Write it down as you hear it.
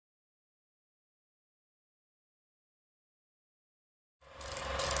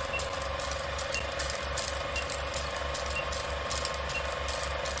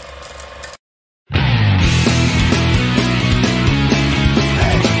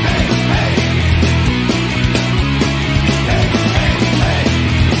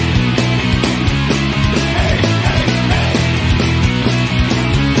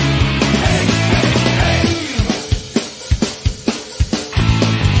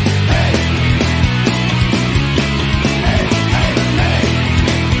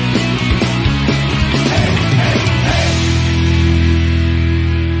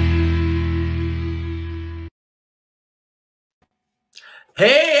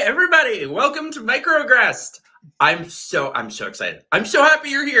Hey everybody, welcome to MIKEroaggress'd. I'm so excited. I'm so happy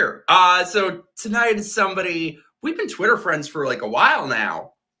you're here. So tonight is somebody we've been Twitter friends for like a while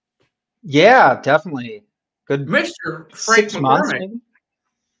now. Yeah, definitely. Good Mr. Frank 6 months, McCormick. maybe.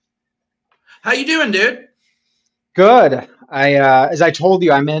 How you doing, dude? Good. As I told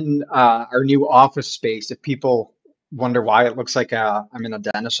you, I'm in our new office space. If people wonder why it looks like I'm in a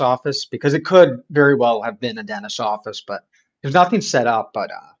dentist's office, because it could very well have been a dentist's office, but there's nothing set up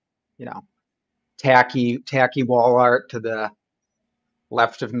but you know, tacky wall art to the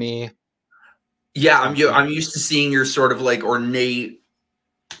left of me. Yeah, I'm used to seeing your sort of like ornate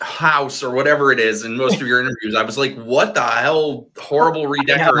house or whatever it is in most of your interviews. I was like, what the hell horrible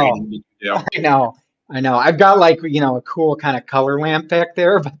redecorating did you do? I know. I know. I've got like, a cool kind of color lamp back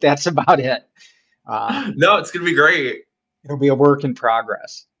there, but that's about it. No, it's gonna be great. It'll be a work in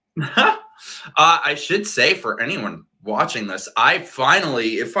progress. I should say for anyone watching this, it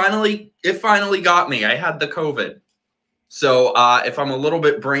finally got me. I had the COVID. So if I'm a little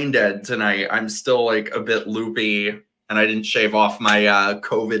bit brain dead tonight, I'm still like a bit loopy and I didn't shave off my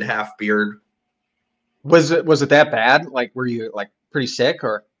COVID half beard. Was it that bad? Like, were you like pretty sick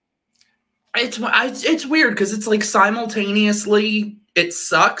or? It's weird because it's like simultaneously it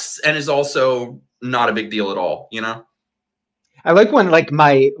sucks and is also not a big deal at all, you know? I like when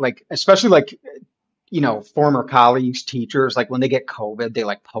especially like former colleagues, teachers, like when they get COVID, they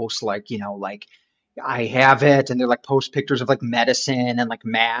like post like I have it, and they're like post pictures of like medicine and like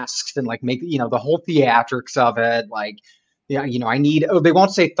masks and like make the whole theatrics of it. Like, yeah, I need. Oh, they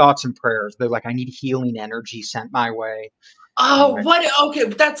won't say thoughts and prayers. They're like, I need healing energy sent my way. Oh, Like, what? Okay,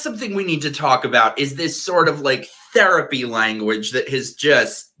 but that's something we need to talk about is this sort of like therapy language that has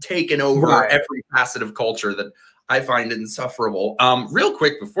just taken over right. every facet of culture that I find insufferable. Real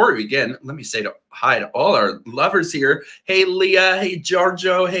quick before we begin, let me say hi to all our lovers here. Hey, Leah. Hey,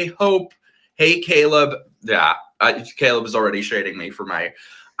 Giorgio. Hey, Hope. Hey, Caleb. Yeah, Caleb is already shading me for my.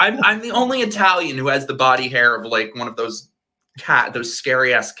 I'm the only Italian who has the body hair of like one of those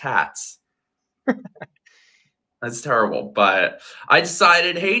scary ass cats. That's terrible, but I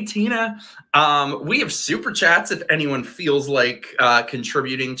decided, hey, Tina, we have super chats if anyone feels like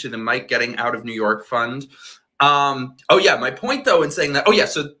contributing to the Mike Getting Out of New York Fund. Oh, yeah, my point, though, in saying that, oh, yeah,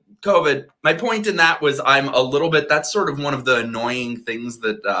 so COVID, my point in that was that's sort of one of the annoying things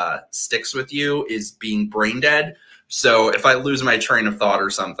that sticks with you is being brain dead. So if I lose my train of thought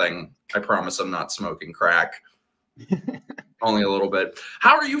or something, I promise I'm not smoking crack. Only a little bit.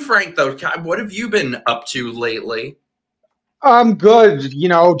 How are you, Frank, though? What have you been up to lately? I'm good.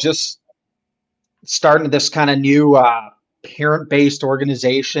 Just starting this kind of new parent-based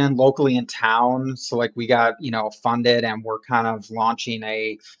organization locally in town. So like we got funded, and we're kind of launching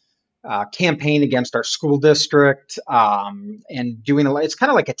a campaign against our school district, and it's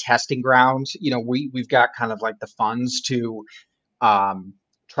kind of like a testing ground. We've got kind of like the funds to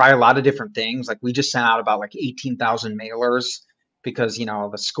try a lot of different things. Like we just sent out about like 18,000 mailers because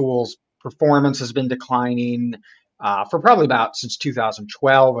the school's performance has been declining for probably about since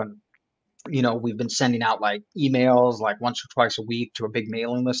 2012, and we've been sending out like emails like once or twice a week to a big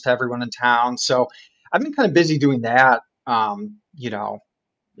mailing list to everyone in town. So I've been kind of busy doing that.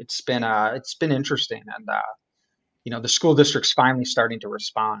 It's been interesting, and the school district's finally starting to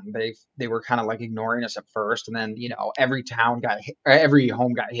respond. They were kind of like ignoring us at first, and then every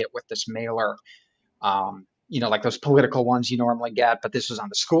home got hit with this mailer. Like those political ones you normally get, but this was on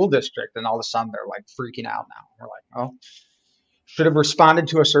the school district, and all of a sudden they're like freaking out now. We're like, oh, should have responded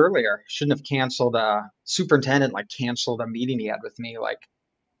to us earlier. Shouldn't have canceled. Superintendent like canceled a meeting he had with me like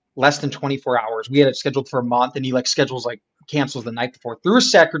less than 24 hours. We had it scheduled for a month, and he like cancels the night before through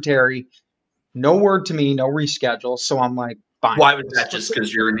his secretary. No word to me, no reschedule. So I'm like, fine. Why was that? Just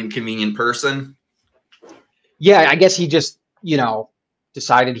because you're an inconvenient person? Yeah, I guess he just,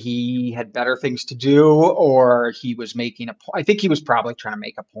 decided he had better things to do, or he was making a point. I think he was probably trying to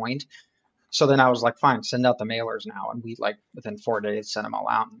make a point. So then I was like, fine, send out the mailers now. And we like within 4 days sent them all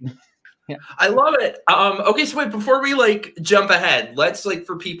out. Yeah. I love it. Okay, so wait, before we like jump ahead, let's like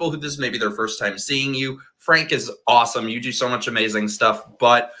for people who this may be their first time seeing you, Frank is awesome. You do so much amazing stuff,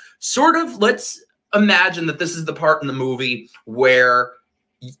 but sort of let's imagine that this is the part in the movie where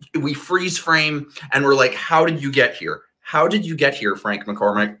we freeze frame and we're like, how did you get here? How did you get here, Frank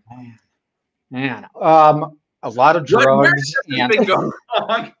McCormick? Man, a lot of drugs.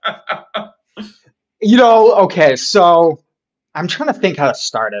 Okay, so I'm trying to think how to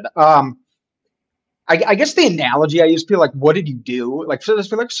start it. I guess the analogy I used to be like, what did you do? Like, so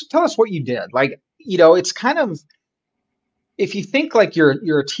tell us what you did. Like, it's kind of, if you think like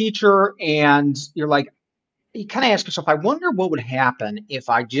you're a teacher and you're like, you kind of ask yourself, I wonder what would happen if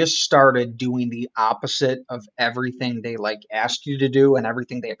I just started doing the opposite of everything they like asked you to do and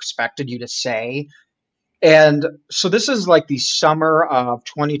everything they expected you to say. And so this is like the summer of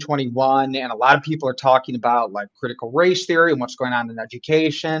 2021, and a lot of people are talking about like critical race theory and what's going on in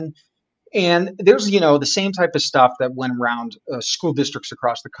education. And there's, the same type of stuff that went around school districts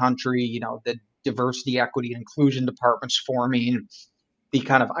across the country, the diversity, equity, and inclusion departments forming, the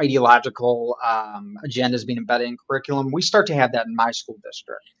kind of ideological agendas being embedded in curriculum. We start to have that in my school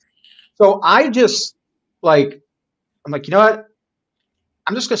district. So I just like, I'm like, you know what?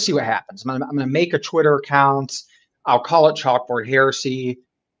 I'm just going to see what happens. I'm going to make a Twitter account. I'll call it Chalkboard Heresy.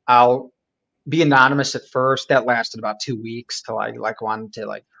 I'll be anonymous at first. That lasted about 2 weeks till I like wanted to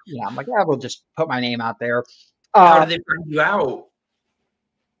like, I'm like, yeah, we'll just put my name out there. How did they find you out?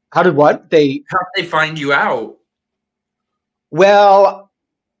 How did what? How did they find you out? Well,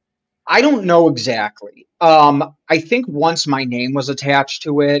 I don't know exactly. I think once my name was attached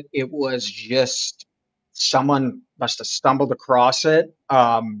to it, it was just someone must have stumbled across it.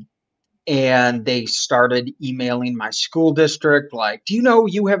 And they started emailing my school district, like, do you know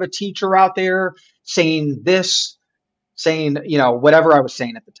you have a teacher out there saying this, saying, whatever I was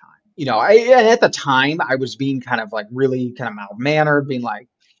saying at the time. And at the time I was being kind of like really kind of mild mannered, being like,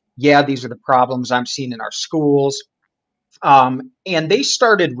 yeah, these are the problems I'm seeing in our schools. And they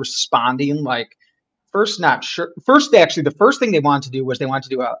started responding like, first, not sure. First, actually, the first thing they wanted to do was they wanted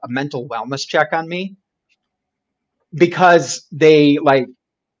to do a mental wellness check on me because they like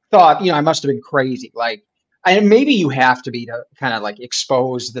thought, I must have been crazy. Like, and maybe you have to be to kind of like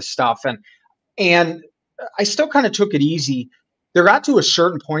expose the stuff. And I still kind of took it easy. There got to a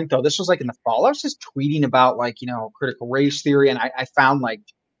certain point though. This was like in the fall. I was just tweeting about like, critical race theory. And I found like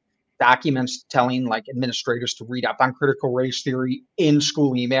documents telling like administrators to read up on critical race theory in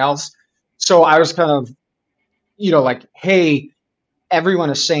school emails. So I was kind of, like, hey, everyone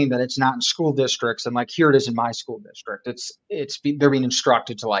is saying that it's not in school districts, and like here it is in my school district. They're being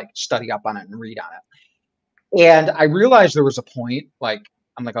instructed to like study up on it and read on it. And I realized there was a point, like,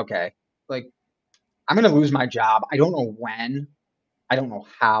 I'm like, okay, like I'm going to lose my job. I don't know when, I don't know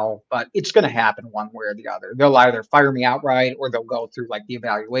how, but it's going to happen one way or the other. They'll either fire me outright or they'll go through like the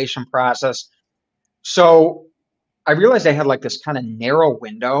evaluation process. So I realized I had like this kind of narrow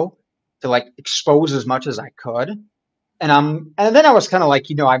window to like expose as much as I could. And then I was kind of like,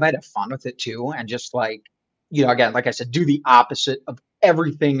 I might have fun with it too. And just like, again, like I said, do the opposite of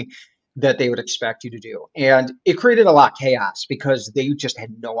everything that they would expect you to do. And it created a lot of chaos because they just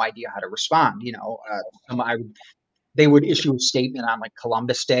had no idea how to respond. They would issue a statement on like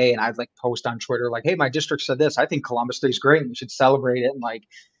Columbus Day, and I'd like post on Twitter, like, hey, my district said this. I think Columbus Day is great. We should celebrate it. And like,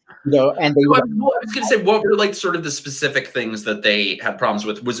 and they I was going to say, what were like sort of the specific things that they had problems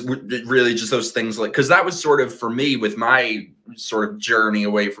with? Was it really just those things like, because that was sort of for me with my sort of journey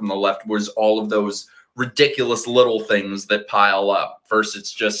away from the left was all of those ridiculous little things that pile up. First,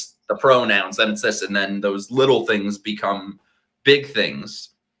 it's just the pronouns, then it's this, and then those little things become big things.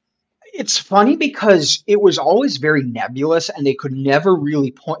 It's funny because it was always very nebulous and they could never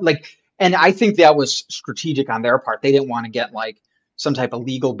really point like, and I think that was strategic on their part. They didn't want to get like some type of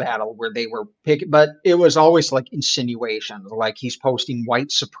legal battle where they were picking, but it was always like insinuations, like he's posting white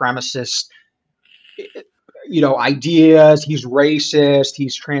supremacist, ideas, he's racist,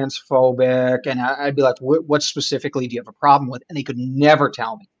 he's transphobic. And I'd be like, what specifically do you have a problem with? And they could never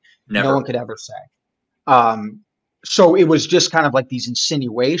tell me. Never. No one could ever say. So it was just kind of like these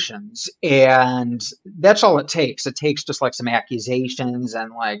insinuations, and that's all it takes. It takes just like some accusations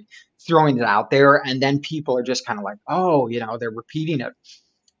and like throwing it out there, and then people are just kind of like, oh, they're repeating it.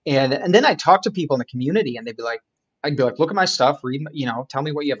 And then I talk to people in the community, and I'd be like, look at my stuff, read, tell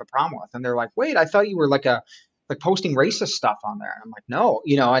me what you have a problem with. And they're like, wait, I thought you were like posting racist stuff on there. And I'm like, no,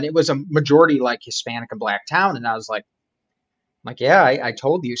 and it was a majority like Hispanic and Black town, and I was like, yeah, I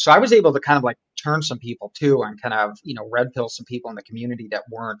told you. So I was able to kind of like turn some people too and kind of, red pill some people in the community that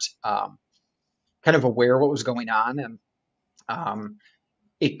weren't kind of aware of what was going on. And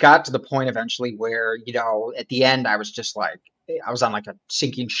it got to the point eventually where, at the end, I was just like, I was on like a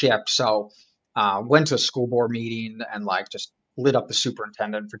sinking ship. So went to a school board meeting and like just lit up the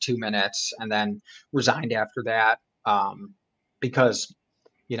superintendent for 2 minutes and then resigned after that because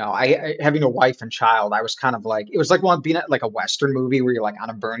I having a wife and child, I was kind of like, it was like being at like a Western movie where you're like on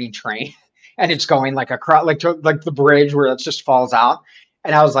a burning train and it's going like across, like the bridge where it just falls out.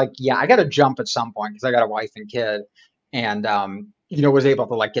 And I was like, yeah, I got to jump at some point because I got a wife and kid, and was able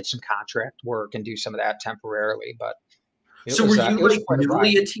to like get some contract work and do some of that temporarily. But so were you like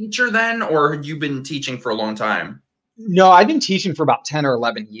really a teacher then, or had you been teaching for a long time? No, I've been teaching for about 10 or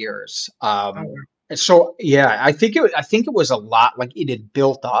 11 years. So yeah, I think it was a lot. Like it had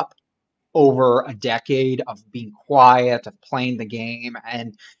built up over a decade of being quiet, of playing the game,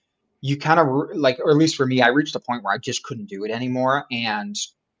 and you kind of like, or at least for me, I reached a point where I just couldn't do it anymore, and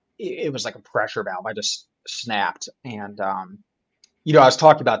it was like a pressure valve. I just snapped, and I was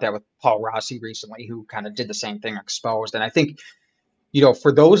talking about that with Paul Rossi recently, who kind of did the same thing, exposed. And I think,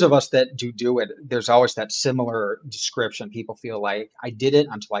 for those of us that do it, there's always that similar description. People feel like I did it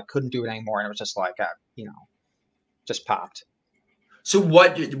until I couldn't do it anymore, and it was just like, just popped. So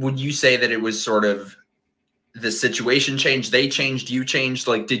what would you say that it was sort of the situation changed, they changed, you changed?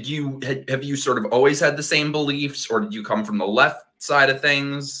 Like, have you sort of always had the same beliefs, or did you come from the left side of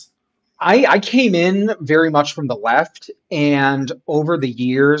things? I came in very much from the left, and over the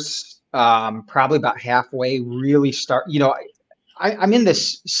years, probably about halfway, really I'm in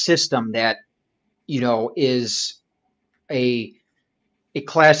this system that, is a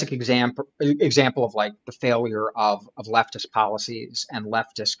classic example of like the failure of leftist policies and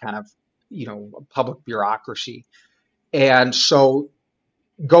leftist kind of, public bureaucracy. And so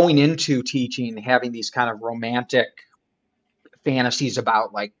going into teaching, having these kind of romantic fantasies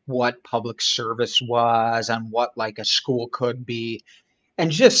about like what public service was and what like a school could be,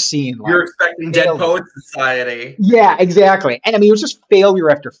 and just seeing like You're expecting Dead Poet Society. Yeah, exactly. And I mean, it was just failure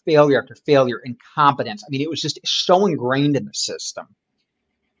after failure after failure, incompetence. I mean, it was just so ingrained in the system.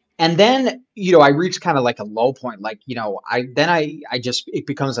 And then, I reached kind of like a low point. Like, it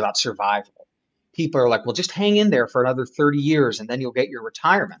becomes about survival. People are like, well, just hang in there for another 30 years and then you'll get your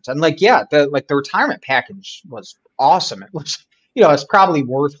retirement. And like, yeah, the retirement package was awesome. It was, it's probably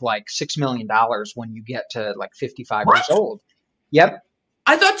worth like $6 million when you get to like 55 years old. Yep.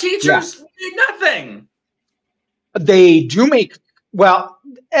 I thought teachers did nothing. They do make, well,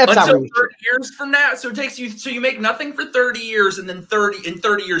 that's until not really 30 years from now. So it takes you, so you make nothing for 30 years, and then in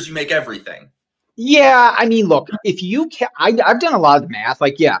 30 years you make everything. Yeah, I mean, look, if you I've done a lot of the math.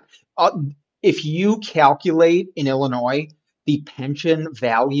 Like, yeah, if you calculate in Illinois the pension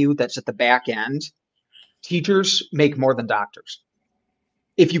value that's at the back end, teachers make more than doctors.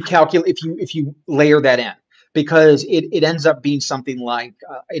 If you calculate, if you layer that in, because it ends up being something like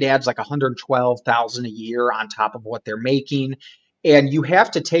it adds like 112,000 a year on top of what they're making. And you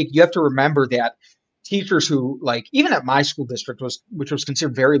have to remember that teachers who, like, even at my school district, which was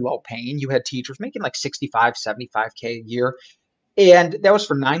considered very low paying, you had teachers making like 65, 75K a year. And that was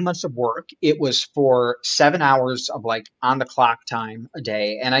for 9 months of work. It was for 7 hours of like on the clock time a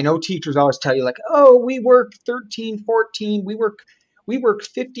day. And I know teachers always tell you like, oh, we work 13, 14, we work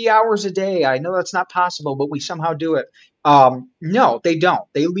 50 hours a day. I know that's not possible, but we somehow do it. No, they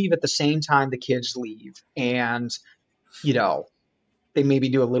don't. They leave at the same time the kids leave. And, they maybe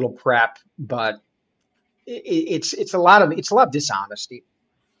do a little prep, but it's a lot of dishonesty.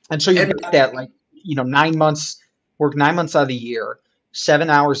 And so you get that, like, 9 months, work 9 months out of the year, 7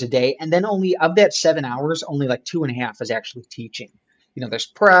 hours a day. And then only of that 7 hours, only like 2.5 is actually teaching. There's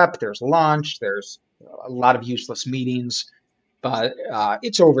prep, there's lunch, there's a lot of useless meetings, but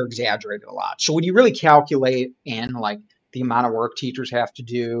it's over exaggerated a lot. So when you really calculate in like the amount of work teachers have to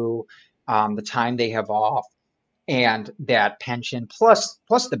do, the time they have off, and that pension plus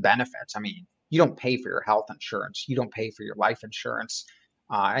the benefits. I mean, you don't pay for your health insurance, you don't pay for your life insurance,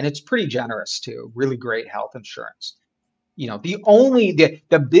 and it's pretty generous too. Really great health insurance.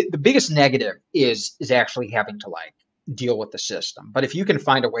 The biggest negative is actually having to like deal with the system. But if you can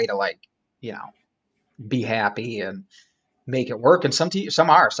find a way to like, be happy and make it work, and some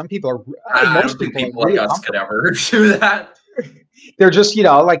people are. Most people like us could ever do that. They're just,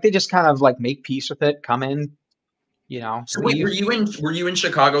 like they just kind of like make peace with it, come in, So wait, were you in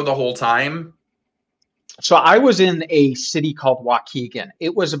Chicago the whole time? So I was in a city called Waukegan.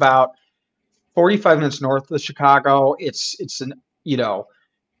 It was about 45 minutes north of Chicago. It's an,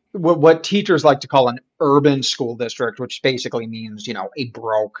 what teachers like to call an urban school district, which basically means, a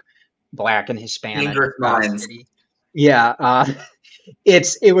broke Black and Hispanic city. Yeah.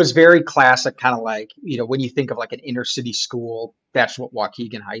 It was very classic, kind of like, when you think of like an inner city school, that's what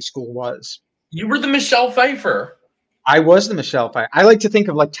Waukegan High School was. You were the Michelle Pfeiffer. I was the Michelle Pfeiffer. I like to think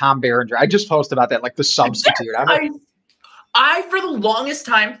of like Tom Berenger. I just posted about that, like The Substitute. I for the longest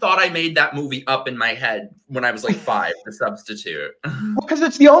time thought I made that movie up in my head when I was like 5, The Substitute. Because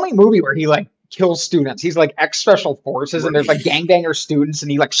it's the only movie where he like kills students. He's like ex-special forces, and there's like gangbanger students,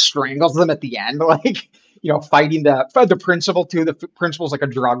 and he like strangles them at the end, like, fighting the principal too. The principal's like a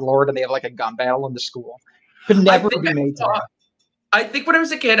drug lord, and they have like a gun battle in the school. Could never be made today. I think when I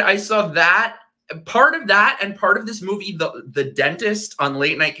was a kid, I saw that part of that and part of this movie, the dentist on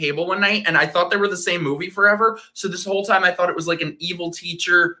late night cable one night, and I thought they were the same movie forever. So this whole time I thought it was like an evil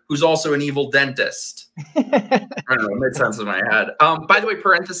teacher who's also an evil dentist. I don't know, it made sense in my head. By the way,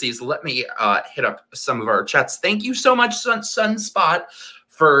 parentheses, let me hit up some of our chats. Thank you so much, Sunspot,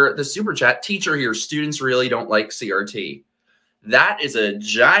 for the super chat. Teacher here, students really don't like CRT. That is a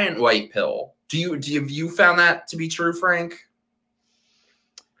giant white pill. Have you found that to be true, Frank?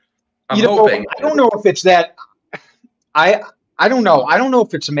 I'm hoping. I don't know if it's that. I don't know. I don't know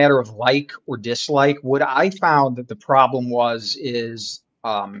if it's a matter of like or dislike. What I found that the problem is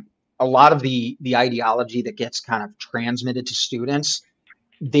a lot of the ideology that gets kind of transmitted to students,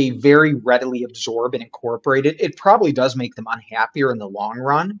 they very readily absorb and incorporate it. It probably does make them unhappier in the long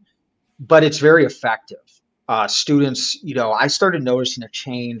run, but it's very effective. Students, I started noticing a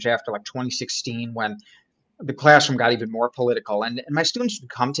change after like 2016 when the classroom got even more political, and my students would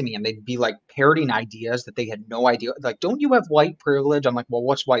come to me and they'd be like parroting ideas that they had no idea. Like, don't you have white privilege? I'm like, well,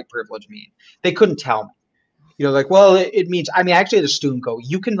 what's white privilege mean? They couldn't tell me. Like, well, it means, I actually had a student go,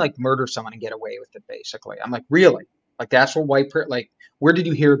 you can like murder someone and get away with it, basically. I'm like, really? Like, that's what white privilege, like, where did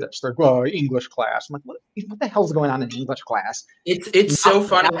you hear this? They're like, well, English class. I'm like, what the hell's going on in English class? It's so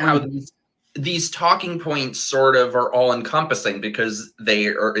funny how these talking points sort of are all encompassing because they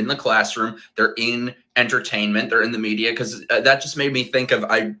are in the classroom, they're in entertainment, they're in the media. Because that just made me think of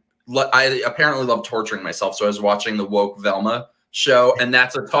I apparently love torturing myself, so I was watching the woke Velma show, and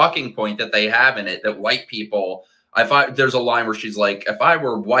that's a talking point that they have in it, that white people, there's a line where she's like, if I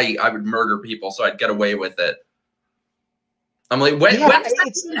were white, I would murder people so I'd get away with it. I'm like, when does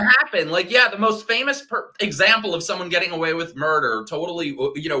that happen? Like, yeah, the most famous example of someone getting away with murder, totally,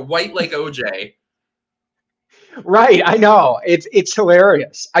 white like OJ. Right, I know. It's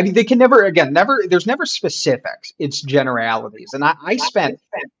hilarious. They can never, there's never specifics. It's generalities. And I spent,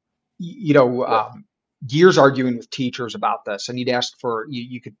 years arguing with teachers about this, and you'd ask for,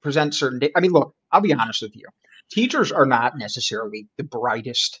 you could present certain, look, I'll be honest with you. Teachers are not necessarily the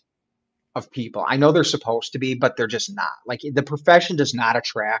brightest of people. I know they're supposed to be, but they're just not. Like, the profession does not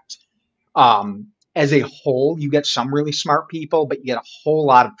attract, as a whole, you get some really smart people, but you get a whole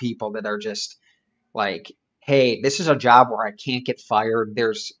lot of people that are just like, hey, this is a job where I can't get fired.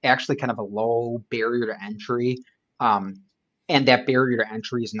 There's actually kind of a low barrier to entry. And that barrier to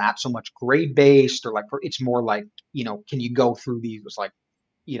entry is not so much grade based, or like, it's more like, can you go through these like,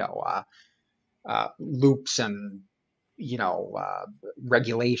 loops and,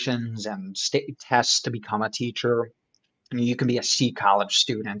 regulations and state tests to become a teacher. You can be a C college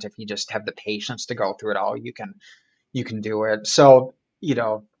student if you just have the patience to go through it all. You can do it. So,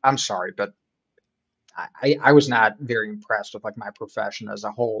 I'm sorry, but I was not very impressed with like my profession as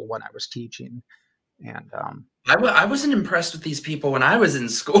a whole when I was teaching. And I wasn't impressed with these people when I was in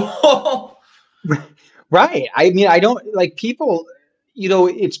school. Right. I don't like people,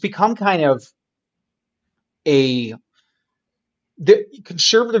 it's become kind of the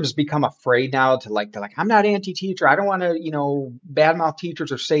conservatives become afraid now to like, they're like, I'm not anti-teacher. I don't want to, badmouth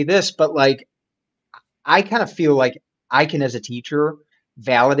teachers or say this, but like, I kind of feel like I can, as a teacher,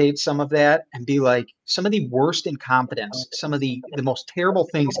 validate some of that and be like, some of the worst incompetence, some of the most terrible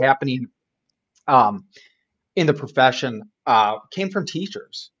things happening in the profession came from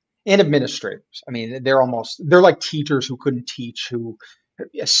teachers and administrators. They're like teachers who couldn't teach, who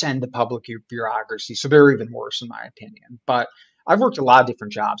ascend to public bureaucracy. So they're even worse in my opinion. But I've worked a lot of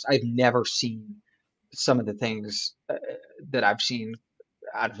different jobs. I've never seen some of the things that I've seen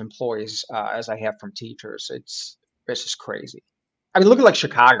out of employees as I have from teachers. It's just crazy. Look at like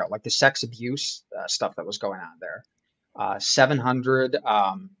Chicago, like the sex abuse stuff that was going on there. 700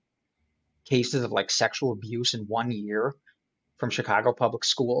 cases of like sexual abuse in 1 year from Chicago public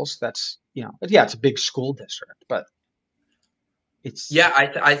schools. That's, it's a big school district, but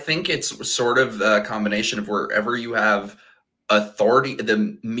I think it's sort of a combination of wherever you have authority,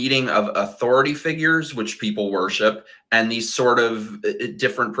 the meeting of authority figures, which people worship, and these sort of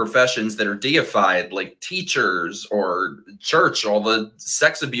different professions that are deified, like teachers or church, all the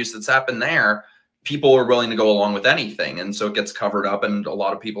sex abuse that's happened there, people are willing to go along with anything. And so it gets covered up, and a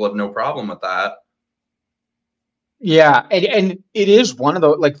lot of people have no problem with that. Yeah. And it is one of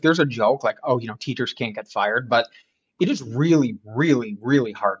those, like, there's a joke like, oh, teachers can't get fired, but it is really, really,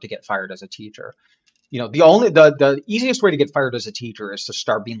 really hard to get fired as a teacher. The easiest way to get fired as a teacher is to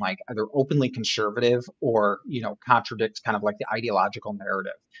start being like either openly conservative or, contradicts kind of like the ideological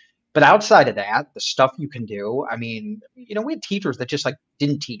narrative. But outside of that, the stuff you can do, we had teachers that just like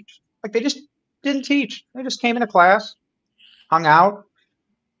didn't teach. Like, they just didn't teach. They just came into class, hung out,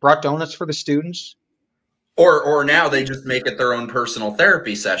 brought donuts for the students. Or now they just make it their own personal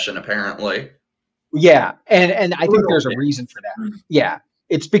therapy session, apparently. Yeah, and I think Little there's a reason for that. bit. Yeah,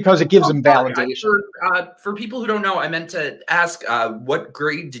 it's because it gives Oh, them sorry. validation. For people who don't know, I meant to ask, what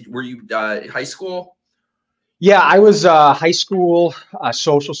grade were you? High school? Yeah, I was high school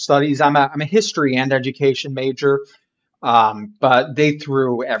social studies. I'm a history and education major, but they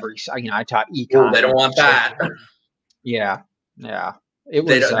threw I taught Oh, they econ don't and want social that. studies. Yeah, yeah, it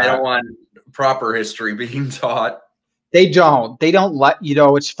They was. don't. They don't want proper history being taught. They don't let,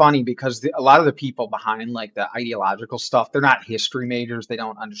 it's funny because a lot of the people behind like the ideological stuff, they're not history majors. They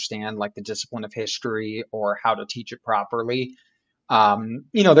don't understand like the discipline of history or how to teach it properly.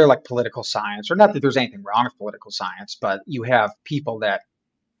 They're like political science, or not that there's anything wrong with political science, but you have people that,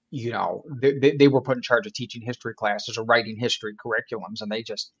 they were put in charge of teaching history classes or writing history curriculums, and they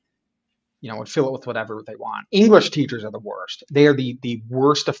just, would fill it with whatever they want. English teachers are the worst. They are the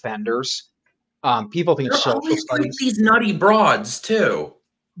worst offenders. People think it's They're social always like studies. these nutty broads too.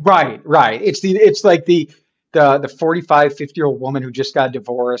 Right, right. It's like the 45, 50-year-old woman who just got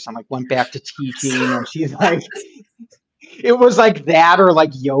divorced and like went back to teaching, and she's like, it was like that, or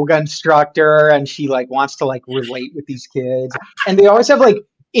like yoga instructor, and she like wants to like relate with these kids, and they always have like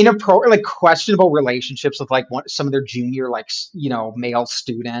inappropriate, like questionable relationships with like some of their junior, like male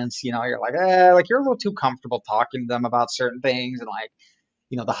students. You're like you're a little too comfortable talking to them about certain things, and like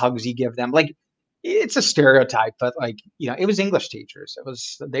the hugs you give them, like it's a stereotype, but like it was English teachers.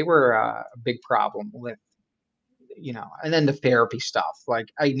 They were a big problem with and then the therapy stuff. Like,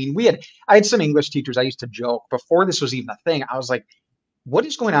 I mean, I had some English teachers. I used to joke before this was even a thing. I was like, what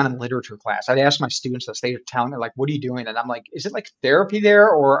is going on in literature class? I'd ask my students this. They were telling me like, what are you doing? And I'm like, is it like therapy there,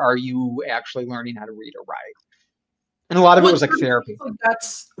 or are you actually learning how to read or write? And a lot of it Well, was like therapy.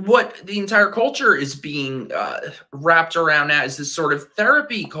 that's what the entire culture is being wrapped around as, this sort of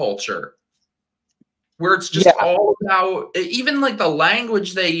therapy culture, where it's just Yeah, all about, even like the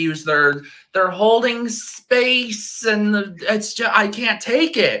language they use. They're holding space, and it's just, I can't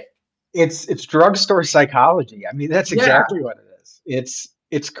take it. it's drugstore psychology. I mean, that's Yeah. exactly what it is.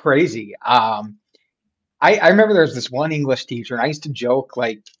 It's crazy. I remember there was this one English teacher, and I used to joke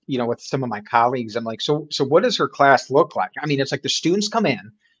like, with some of my colleagues. I'm like, so what does her class look like? I mean, it's like the students come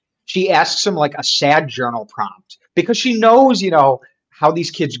in, she asks them like a sad journal prompt because she knows, how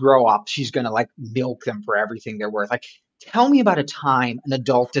these kids grow up. She's gonna like milk them for everything they're worth. Like, tell me about a time an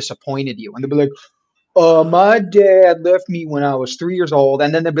adult disappointed you, and they'll be like, my dad left me when I was 3 years old.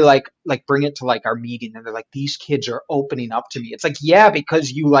 And then they'll be like, bring it to like our meeting, and they're like, these kids are opening up to me. It's like, yeah,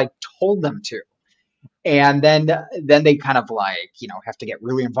 because you like told them to. And then they kind of like, have to get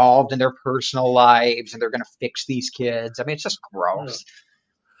really involved in their personal lives, and they're going to fix these kids. I mean, it's just gross.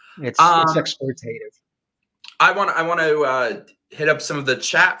 It's Um, exploitative. I want to hit up some of the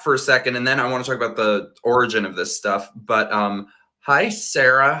chat for a second, and then I want to talk about the origin of this stuff. But hi,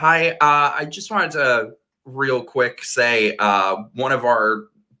 Sarah. Hi. I just wanted to real quick say, one of our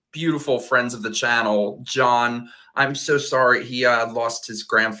beautiful friends of the channel, John. I'm so sorry. He lost his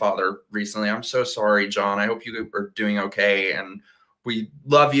grandfather recently. I'm so sorry, John. I hope you are doing okay, and we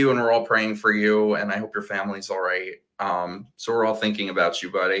love you, and we're all praying for you, and I hope your family's all right. So we're all thinking about you,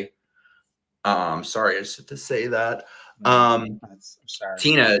 buddy. Sorry, I just had to say that. I'm sorry.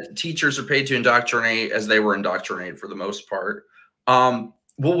 Tina, teachers are paid to indoctrinate as they were indoctrinated for the most part. Well,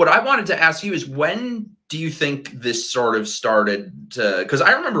 what I wanted to ask you is, when do you think this sort of started to, because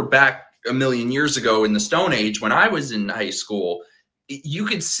I remember back a million years ago in the Stone Age when I was in high school, you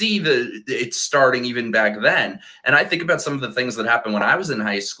could see it's starting even back then. And I think about some of the things that happened when I was in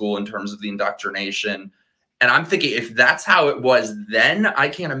high school in terms of the indoctrination. And I'm thinking, if that's how it was then, I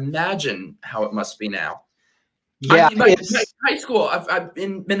can't imagine how it must be now. Yeah, My high school, I've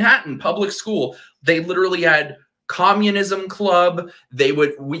in Manhattan, public school, they literally had communism club.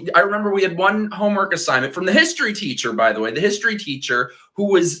 I remember we had one homework assignment from the history teacher, by the way, the history teacher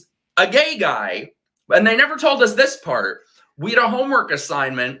who was a gay guy. And they never told us this part. We had a homework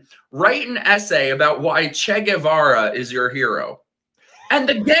assignment, write an essay about why Che Guevara is your hero. And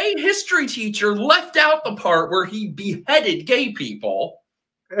the gay history teacher left out the part where he beheaded gay people.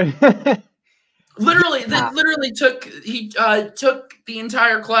 Literally, he took the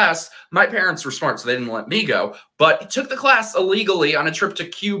entire class. My parents were smart, so they didn't let me go. But he took the class illegally on a trip to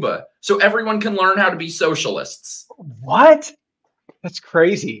Cuba, so everyone can learn how to be socialists. What? That's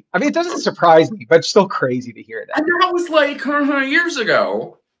crazy. I mean, it doesn't surprise me, but it's still crazy to hear that. And that was like years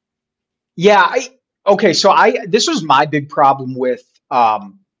ago. Yeah. Okay. So this was my big problem with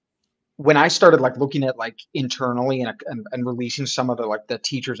when I started like looking at like internally and releasing some of the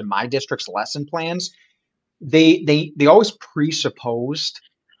teachers in my district's lesson plans. They always presupposed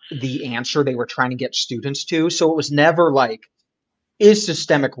the answer they were trying to get students to. So it was never like is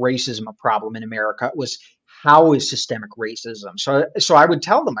systemic racism a problem in America? It was, how is systemic racism? So I would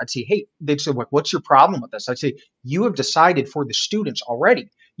tell them, I'd say, hey, they'd say, what's your problem with this? I'd say, you have decided for the students already.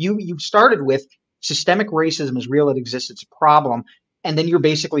 You've started with systemic racism is real, it exists, it's a problem. And then you're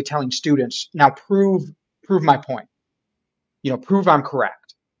basically telling students, now prove my point. Prove I'm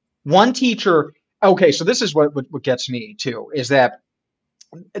correct. One teacher, okay, so this is what gets me too, is that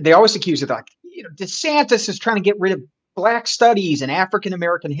they always accuse it like, DeSantis is trying to get rid of Black studies and African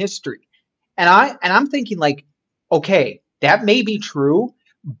American history. And I'm thinking like, okay, that may be true,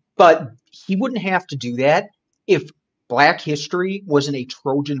 but he wouldn't have to do that if Black history wasn't a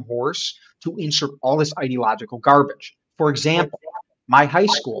Trojan horse to insert all this ideological garbage. For example, my high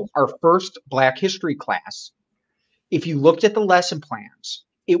school, our first Black history class, if you looked at the lesson plans,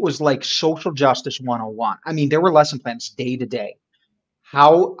 it was like social justice 101. I mean, there were lesson plans day to day.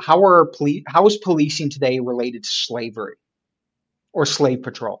 How is policing today related to slavery or slave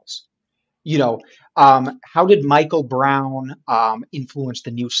patrols? How did Michael Brown influence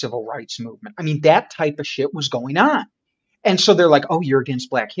the new civil rights movement? I mean, that type of shit was going on. And so they're like, oh, you're against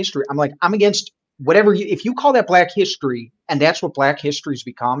Black history. I'm like, I'm against whatever if you call that Black history, and that's what Black history's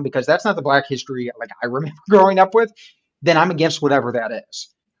become, because that's not the Black history like I remember growing up with, then I'm against whatever that is.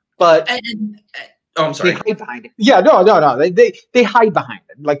 But oh, I'm sorry. They hide behind it. Yeah, no. They hide behind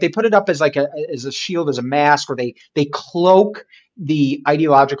it. Like they put it up as like as a shield, as a mask, or they cloak the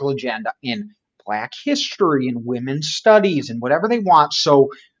ideological agenda in Black history and women's studies and whatever they want. So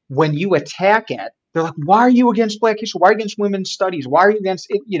when you attack it, they're like, why are you against Black history? Why are you against women's studies? Why are you against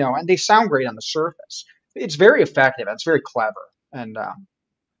it? And they sound great on the surface. It's very effective. It's very clever. And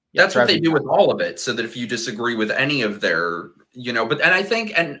that's what they do with all of it. So that if you disagree with any of their,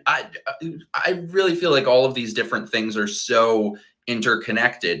 I really feel like all of these different things are so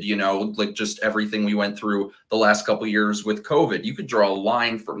interconnected, like just everything we went through the last couple of years with COVID. You could draw a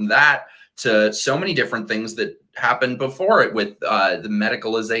line from that to so many different things that happened before it with the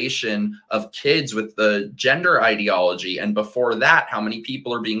medicalization of kids with the gender ideology. And before that, how many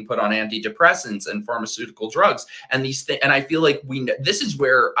people are being put on antidepressants and pharmaceutical drugs and these things. And I feel like this is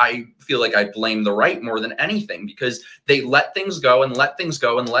where I feel like I blame the right more than anything, because they let things go and let things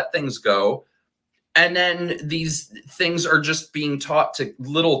go and let things go. And then these things are just being taught to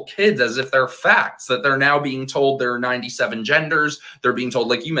little kids as if they're facts, that they're now being told there are 97 genders. They're being told,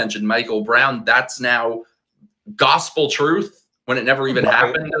 like you mentioned, Michael Brown, that's now gospel truth when it never even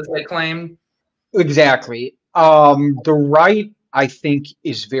happened, as they claim. Exactly. The right, I think,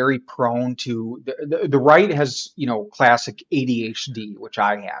 is very prone to, the right has, classic ADHD, which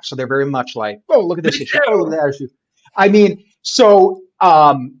I have. So they're very much like, oh, look at this issue. Oh, look at that issue. I mean, so,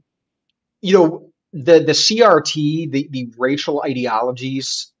 the CRT, the racial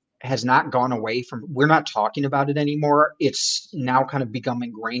ideologies has not gone away from, we're not talking about it anymore. It's now kind of become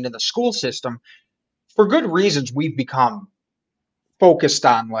ingrained in the school system. For good reasons, we've become focused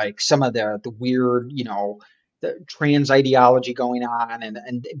on like some of the weird, the trans ideology going on,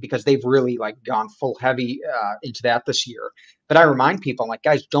 and because they've really like gone full heavy into that this year. But I remind people, like,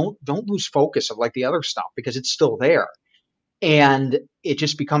 guys, don't lose focus of like the other stuff, because it's still there. And it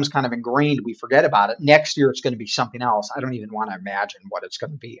just becomes kind of ingrained. We forget about it. Next year, it's going to be something else. I don't even want to imagine what it's going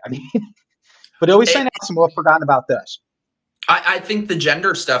to be. I mean, but at least I know some will have forgotten about this. I think the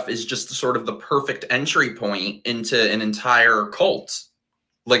gender stuff is just sort of the perfect entry point into an entire cult.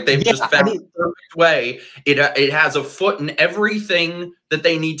 Like they've just found the perfect way. It has a foot in everything that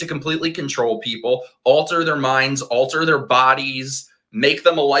they need to completely control people, alter their minds, alter their bodies, make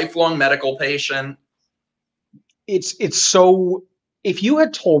them a lifelong medical patient. It's so, if you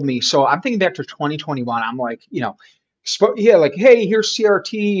had told me, so I'm thinking back to 2021, I'm like, like, hey, here's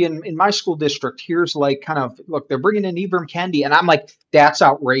CRT in my school district. Here's like kind of, look, they're bringing in Ibram Kendi. And I'm like, that's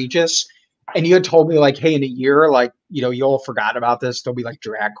outrageous. And you had told me like, hey, in a year, like, you'll have forgot about this. There'll be like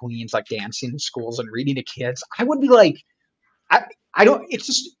drag queens, like dancing in schools and reading to kids. I would be like, I don't, it's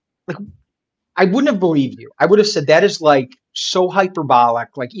just like, I wouldn't have believed you. I would have said that is like so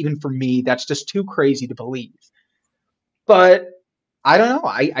hyperbolic. Like even for me, that's just too crazy to believe. But I don't know.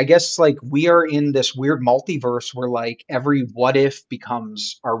 I guess like we are in this weird multiverse where like every what if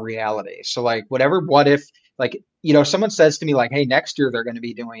becomes our reality. So like whatever what if, like, someone says to me like, hey, next year they're going to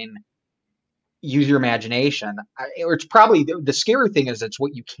be doing use your imagination. Or it's probably the scary thing is it's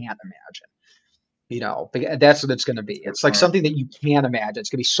what you can't imagine. That's what it's going to be. It's like something that you can't imagine. It's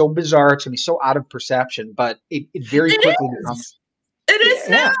going to be so bizarre. It's going to be so out of perception, but it very quickly becomes. It is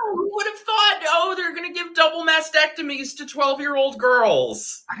now. Who would have thought, oh, they're going to give double mastectomies to 12-year-old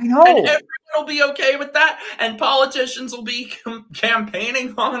girls? I know. And everyone will be okay with that. And politicians will be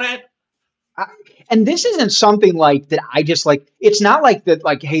campaigning on it. And this isn't something like that I just like, it's not like that,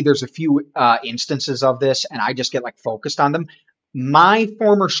 like, hey, there's a few instances of this and I just get like focused on them. My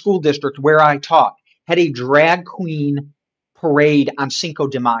former school district where I taught had a drag queen parade on Cinco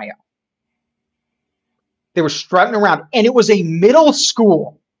de Mayo. They were strutting around, and it was a middle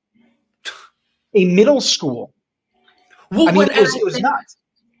school. A middle school. Well, I mean, it was nuts.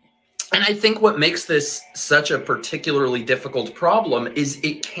 And I think what makes this such a particularly difficult problem is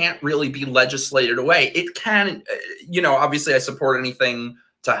it can't really be legislated away. It can, obviously I support anything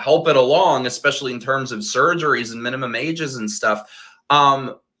to help it along, especially in terms of surgeries and minimum ages and stuff.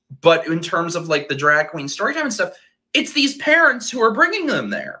 But in terms of like the drag queen story time and stuff, it's these parents who are bringing them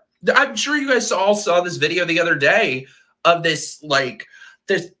there. I'm sure you guys all saw this video the other day of this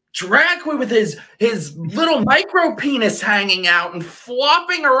drag queen with his little micro penis hanging out and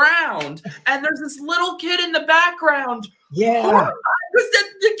flopping around, and there's this little kid in the background. Yeah,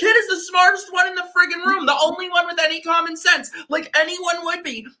 the kid is the smartest one in the friggin' room, the only one with any common sense, like anyone would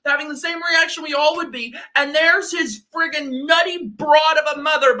be, having the same reaction we all would be. And there's his friggin' nutty broad of a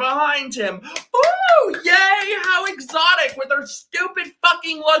mother behind him. Ooh, yay! How exotic with her stupid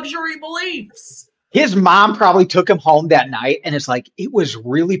fucking luxury beliefs. His mom probably took him home that night and it's like, it was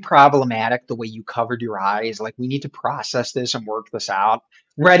really problematic the way you covered your eyes. Like, we need to process this and work this out.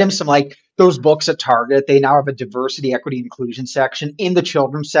 Read him some, like, those books at Target. They now have a diversity, equity, inclusion section in the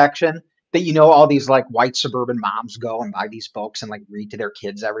children's section that, all these like white suburban moms go and buy these books and like read to their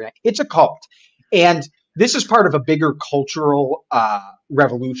kids every night. It's a cult. And this is part of a bigger cultural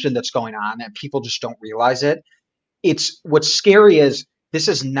revolution that's going on, and people just don't realize it. What's scary is, this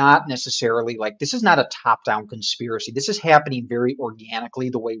is not necessarily like, this is not a top-down conspiracy. This is happening very organically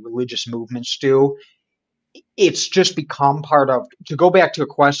the way religious movements do. It's just become part of, to go back to a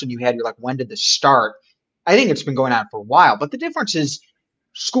question you had, you're like, when did this start? I think it's been going on for a while, but the difference is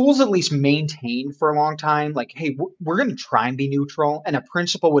schools at least maintain for a long time, like, hey, we're going to try and be neutral. And a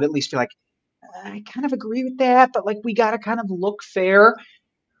principal would at least be like, I kind of agree with that, but like, we got to kind of look fair.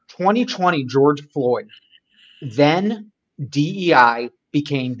 2020, George Floyd, then DEI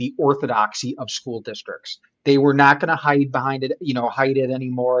became the orthodoxy of school districts. They were not going to hide behind it, hide it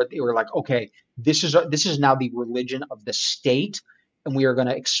anymore. They were like, okay, this is now the religion of the state, and we are going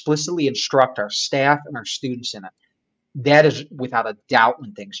to explicitly instruct our staff and our students in it. That is without a doubt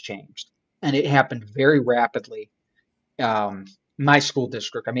when things changed, and it happened very rapidly. My school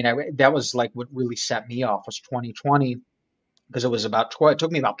district, I mean, that was like what really set me off was 2020, because it was it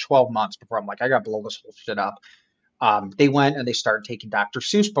took me about 12 months before I'm like, I got to blow this whole shit up. They went and they started taking Dr.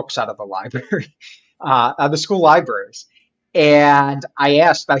 Seuss books out of the library, out of the school libraries. And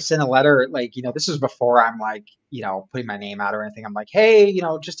I sent a letter, like, this is before I'm like, putting my name out or anything. I'm like, hey,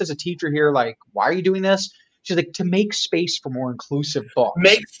 just as a teacher here, like, why are you doing this? She's like, to make space for more inclusive books.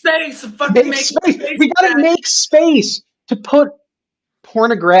 Make space. Fucking make space. We got to make space to put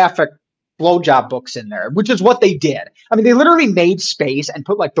pornographic blowjob books in there, which is what they did. I mean, they literally made space and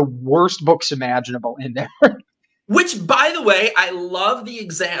put like the worst books imaginable in there. Which, by the way, I love the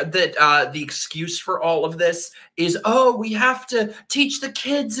the excuse for all of this is, oh, we have to teach the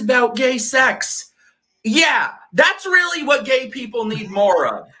kids about gay sex. Yeah, that's really what gay people need more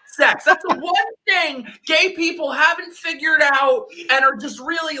of. Sex. That's the one thing gay people haven't figured out and are just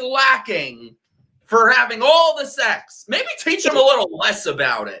really lacking for having all the sex. Maybe teach them a little less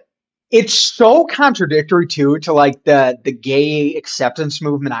about it. It's so contradictory too to like the gay acceptance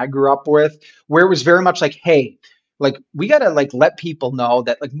movement I grew up with, where it was very much like, hey, like, we got to like let people know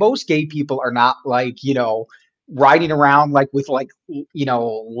that like most gay people are not like, riding around like with like,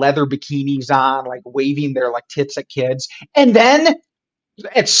 leather bikinis on, like waving their like tits at kids. And then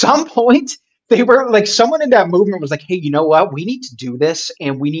at some point they were like, someone in that movement was like, hey, you know what? We need to do this,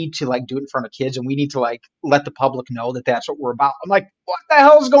 and we need to like do it in front of kids, and we need to like let the public know that that's what we're about. I'm like, what the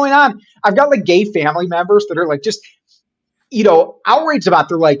hell is going on? I've got like gay family members that are like just, outraged about.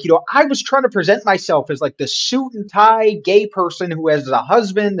 They're like, I was trying to present myself as like the suit and tie gay person who has a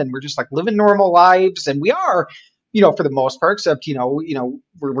husband, and we're just like living normal lives, and we are, for the most part, except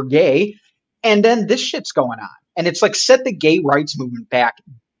we're gay, and then this shit's going on, and it's like set the gay rights movement back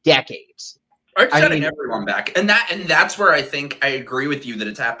decades. It's setting everyone back, and that's where I think I agree with you that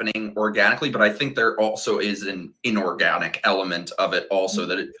it's happening organically, but I think there also is an inorganic element of it also,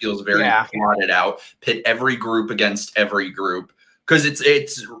 that it feels very plotted out, pit every group against every group, because it's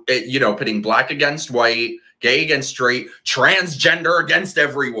pitting black against white, gay against straight, transgender against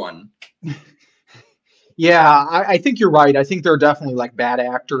everyone. Yeah, I think you're right. I think there are definitely like bad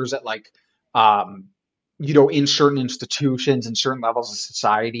actors at like in certain institutions and certain levels of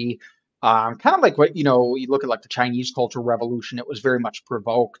society. Kind of like what, you look at like the Chinese Cultural Revolution, it was very much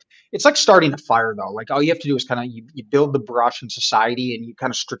provoked. It's like starting a fire though. Like all you have to do is kind of, you build the brush in society and you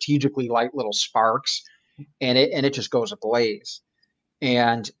kind of strategically light little sparks and it just goes ablaze.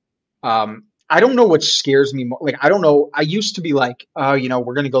 And I don't know what scares me more. Like, I don't know. I used to be like, oh,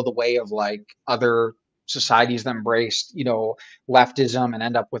 we're going to go the way of like other societies that embraced, leftism and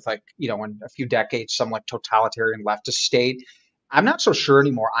end up with like, in a few decades, some like totalitarian leftist state. I'm not so sure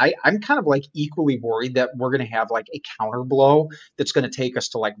anymore. I'm kind of like equally worried that we're going to have like a counter blow that's going to take us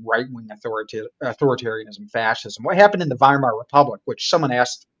to like right-wing authoritarianism, fascism. What happened in the Weimar Republic, which someone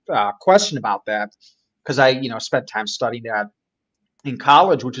asked a question about that, because I, spent time studying that in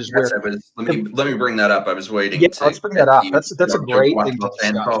college, which is Yes, where let me bring that up. I was yeah, waiting to let's bring get that up. you. That's a great thing to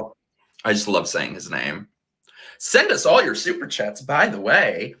discuss. I just love saying his name. Send us all your super chats, by the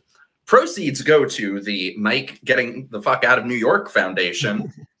way. Proceeds go to the Mike Getting the Fuck Out of New York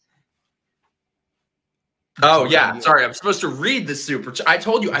Foundation. Oh, yeah. Sorry, I'm supposed to read the super chat. I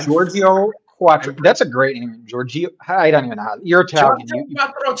told you. Giorgio Quattro. That's a great name. Giorgio. I don't even know how. You're Italian.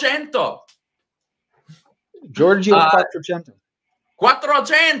 Quattrocento. Giorgio Quattrocento.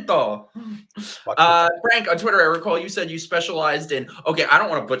 Quattrocento. Frank, on Twitter, I recall you said you specialized in, okay, I don't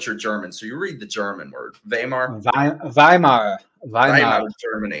want to butcher German, so you read the German word. Weimar? Weimar,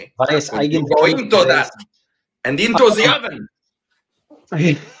 Germany. Weiß eigentlich Go into that. And into the oven.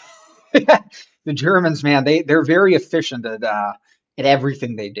 The Germans, man, they're very efficient at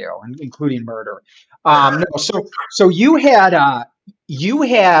everything they do, including murder. No, so you had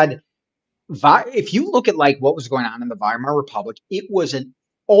if you look at like what was going on in the Weimar Republic, it was an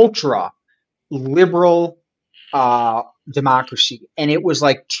ultra liberal democracy, and it was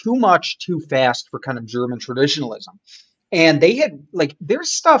like too much, too fast for kind of German traditionalism. And they had like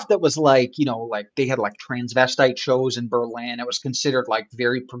there's stuff that was like, like they had like transvestite shows in Berlin. It was considered like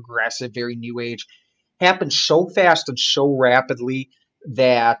very progressive, very new age. Happened so fast and so rapidly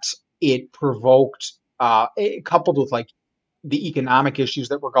that it provoked, coupled with like the economic issues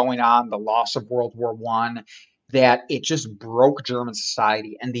that were going on, the loss of World War I, that it just broke German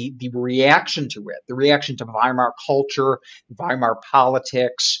society. And the reaction to it, the reaction to Weimar culture, Weimar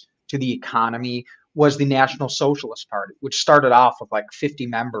politics, to the economy, was the National Socialist Party, which started off with like 50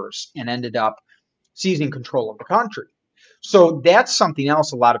 members and ended up seizing control of the country. So that's something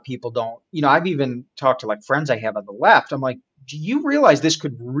else a lot of people don't, I've even talked to like friends I have on the left. I'm like, do you realize this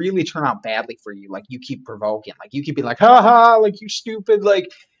could really turn out badly for you? Like you keep provoking, like you keep being like, ha ha, like you stupid, like,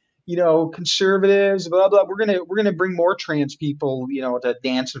 conservatives, blah, blah. We're gonna bring more trans people, to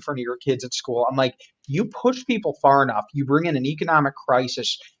dance in front of your kids at school. I'm like, you push people far enough, you bring in an economic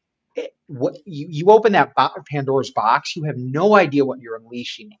crisis. What you open that Pandora's box, you have no idea what you're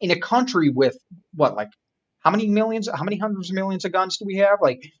unleashing in a country with what, like, how many hundreds of millions of guns do we have?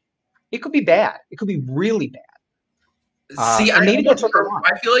 Like, it could be bad. It could be really bad. See, maybe that's what they want.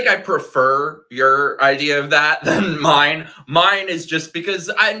 I feel like I prefer your idea of that than mine. Mine is just because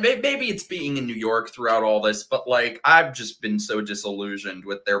maybe it's being in New York throughout all this, but like I've just been so disillusioned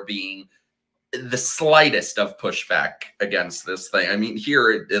with there being the slightest of pushback against this thing. I mean,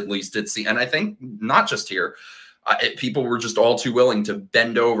 here at least it's, and I think not just here, people were just all too willing to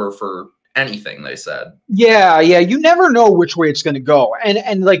bend over for anything they said. Yeah, you never know which way it's going to go.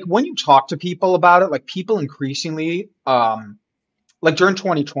 And like when you talk to people about it, like people increasingly, like during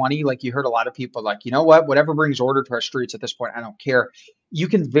 2020, like you heard a lot of people like, you know what, whatever brings order to our streets at this point, I don't care. You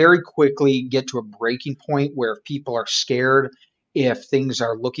can very quickly get to a breaking point where if people are scared, if things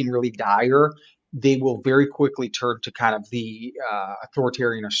are looking really dire, they will very quickly turn to kind of the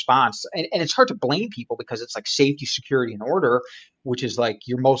authoritarian response. And it's hard to blame people because it's like safety, security, and order, which is like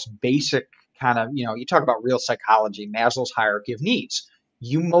your most basic kind of, you talk about real psychology, Maslow's hierarchy of needs.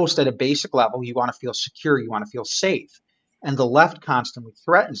 You most at a basic level, you want to feel secure, you want to feel safe. And the left constantly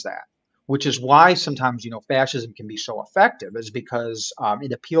threatens that, which is why sometimes, fascism can be so effective, is because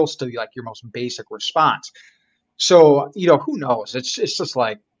it appeals to like your most basic response. So, who knows? It's just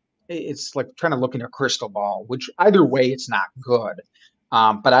like, it's like trying to look in a crystal ball, which either way, it's not good.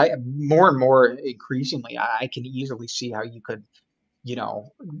 But I more and more increasingly, I can easily see how you could,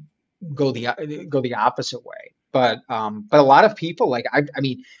 go the opposite way. But a lot of people, like, I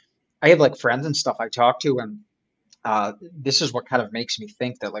mean, I have like friends and stuff I talk to, and this is what kind of makes me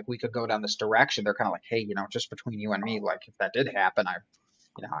think that like we could go down this direction. They're kind of like, hey, just between you and me, like if that did happen,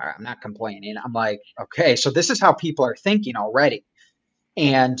 I'm not complaining. I'm like, okay, so this is how people are thinking already.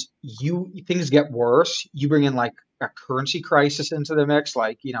 And things get worse. You bring in like a currency crisis into the mix,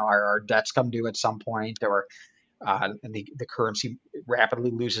 like, our debts come due at some point, or and the currency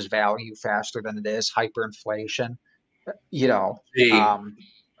rapidly loses value faster than it is, hyperinflation, See,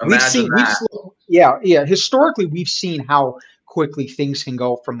 Imagine that. Yeah. Historically, we've seen how quickly things can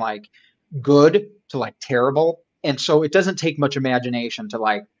go from like good to like terrible, and so it doesn't take much imagination to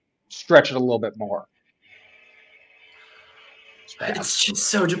like stretch it a little bit more. It's just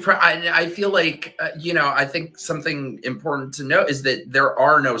so depressing. I feel like, I think something important to note is that there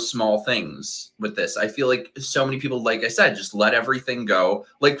are no small things with this. I feel like so many people, like I said, just let everything go.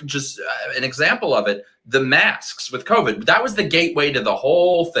 Like, just an example of it, the masks with COVID, that was the gateway to the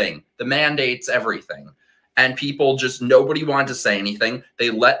whole thing, the mandates, everything. And people just, nobody wanted to say anything. They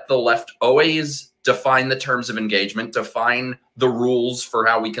let the left always define the terms of engagement, define the rules for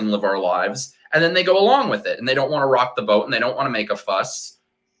how we can live our lives. And then they go along with it, and they don't want to rock the boat, and they don't want to make a fuss.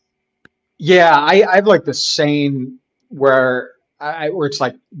 Yeah, I've like the same where it's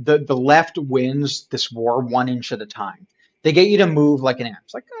like the left wins this war 1 inch at a time. They get you to move like an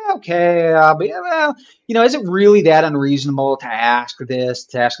inch. Like, okay, but yeah, well, is it really that unreasonable to ask this,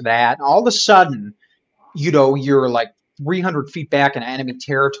 to ask that? And all of a sudden, you're like 300 feet back in enemy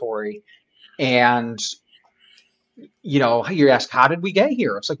territory, and you ask, how did we get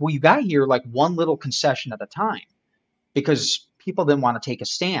here? It's like, well, you got here like one little concession at a time because people didn't want to take a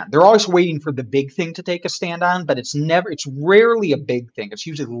stand. They're always waiting for the big thing to take a stand on, but it's rarely a big thing. It's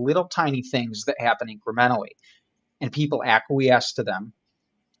usually little tiny things that happen incrementally, and people acquiesce to them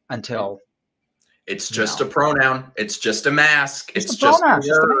until it's just a pronoun. It's just a mask. It's just a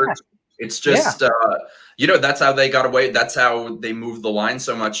word. It's just, that's how they got away. That's how they moved the line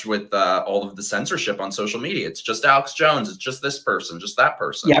so much with all of the censorship on social media. It's just Alex Jones. It's just this person, just that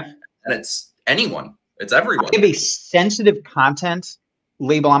person. Yep. And it's anyone. It's everyone. I have a sensitive content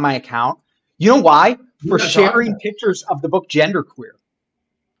label on my account. You know why? For sharing pictures of the book Genderqueer.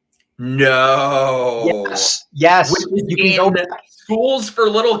 No. Yes. You can go back. Schools for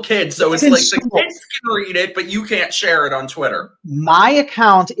little kids, so it's like the kids can read it, but you can't share it on Twitter. My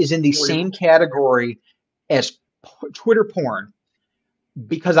account is in the same category as Twitter porn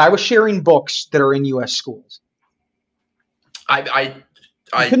because I was sharing books that are in U.S. schools. I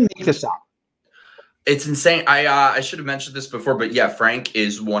couldn't make this up. It's insane. I should have mentioned this before, but yeah, Frank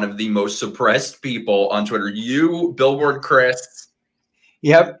is one of the most suppressed people on Twitter. You, Billboard Chris.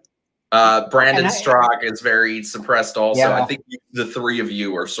 Yep. Brandon Strzok is very suppressed also. Yeah. I think the three of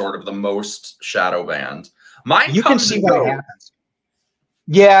you are sort of the most shadow banned. You can see what happens.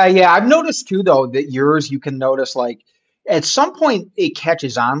 Yeah. I've noticed too, though, that yours, you can notice like at some point it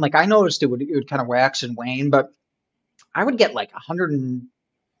catches on. Like I noticed it would kind of wax and wane, but I would get like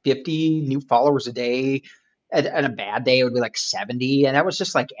 150 new followers a day. At a bad day, it would be like 70. And that was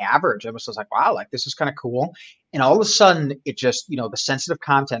just like average. I was just like, wow, like this is kind of cool. And all of a sudden it just, the sensitive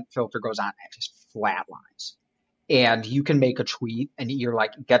content filter goes on and it just flatlines. And you can make a tweet and you're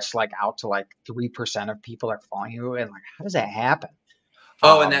like, it gets like out to like 3% of people are following you. And like, how does that happen?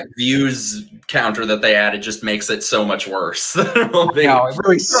 Oh, and that views counter that they added just makes it so much worse. No, it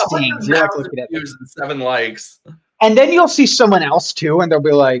really stings. You're like looking at views and 7 likes. And then you'll see someone else too, and they'll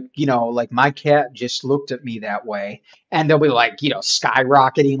be like, like my cat just looked at me that way. And they'll be like,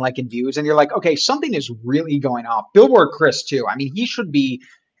 skyrocketing like in views. And you're like, okay, something is really going off. Billboard Chris too. I mean, he should be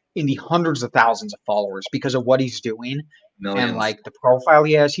in the hundreds of thousands of followers because of what he's doing. Millions. And like the profile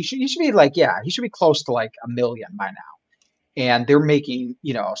he has. He should be like, he should be close to like 1 million by now. And they're making,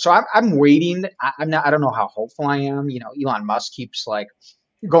 so I'm waiting. I don't know how hopeful I am. Elon Musk keeps like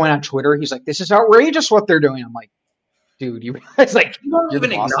going on Twitter. He's like, this is outrageous what they're doing. I'm like, dude, you realize like you don't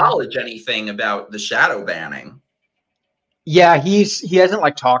even acknowledge anything about the shadow banning. Yeah, he hasn't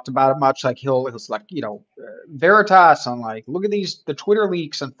like talked about it much. Like he'll like Veritas on like look at the Twitter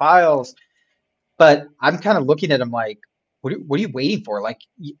leaks and files. But I'm kind of looking at him like, what are you waiting for? Like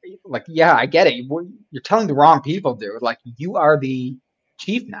yeah, I get it. You're telling the wrong people, dude. Like you are the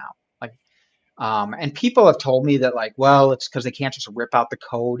chief now. And people have told me that like, well, it's because they can't just rip out the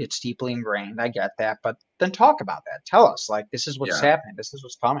code. It's deeply ingrained. I get that. But then talk about that. Tell us like, this is what's happening. This is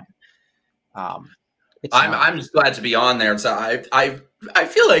what's coming. I'm just glad to be on there. So I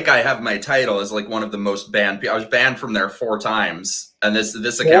feel like I have my title as like one of the most banned people. I was banned from there 4 times. And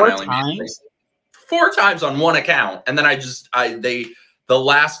this account I only made like 4 times on one account. And then the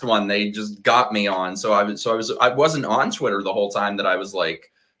last one, they just got me on. So I wasn't on Twitter the whole time that I was like,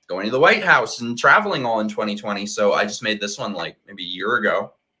 going to the White House and traveling all in 2020. So I just made this one like maybe a year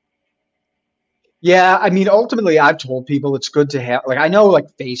ago. Yeah, I mean, ultimately, I've told people it's good to have, like, I know like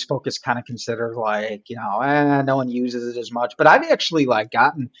Facebook is kind of considered like, no one uses it as much, but I've actually like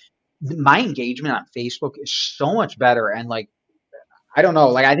gotten my engagement on Facebook is so much better. And like, I don't know,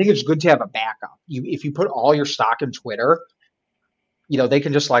 like, I think it's good to have a backup. If you put all your stock in Twitter, they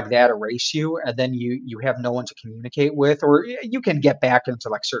can just like that erase you, and then you have no one to communicate with, or you can get back into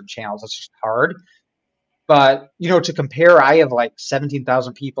like certain channels. It's just hard. But to compare, I have like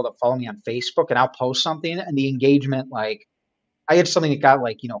 17,000 people that follow me on Facebook, and I'll post something, and the engagement, like I had something that got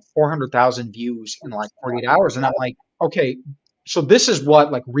like 400,000 views in like 48 hours, and I'm like, okay, so this is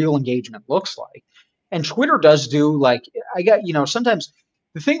what like real engagement looks like. And Twitter does do like I got sometimes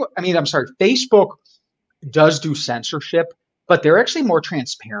the thing. I mean, I'm sorry, Facebook does do censorship, but they're actually more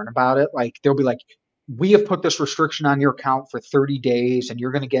transparent about it. Like they'll be like, we have put this restriction on your account for 30 days and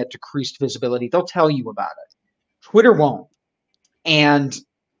you're going to get decreased visibility. They'll tell you about it. Twitter won't. And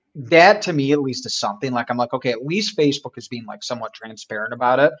that to me at least is something like I'm like, okay, at least Facebook is being like somewhat transparent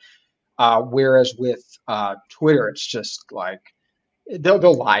about it. Whereas with Twitter, it's just like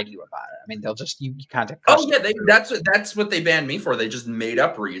they'll lie to you about it. I mean, they'll just you contact. Oh yeah, that's what they banned me for. They just made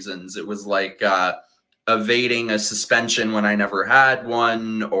up reasons. It was like evading a suspension when I never had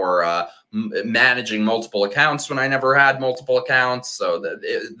one, or managing multiple accounts when I never had multiple accounts. So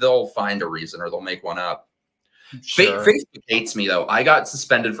they'll find a reason or they'll make one up. Sure. Facebook hates me though. I got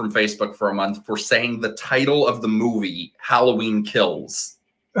suspended from Facebook for a month for saying the title of the movie Halloween Kills.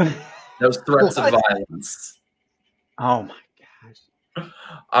 Those threats of violence. Oh my gosh.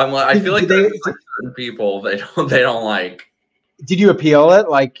 I feel like there's certain people they don't like. Did you appeal it?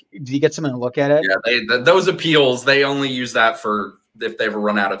 Like, did you get someone to look at it? Yeah, those appeals, they only use that for if they ever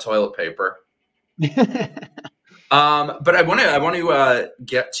run out of toilet paper. But I want to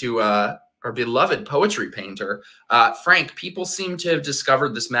get to our beloved poetry painter, Frank. People seem to have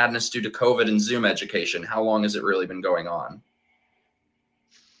discovered this madness due to COVID and Zoom education. How long has it really been going on?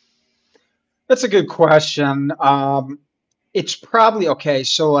 That's a good question. It's probably okay.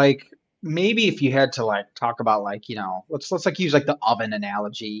 So like maybe if you had to like talk about like, let's like use like the oven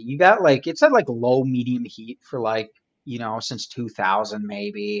analogy. You got like it's at like low medium heat for like, since 2000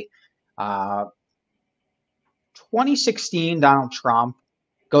 maybe. 2016 Donald Trump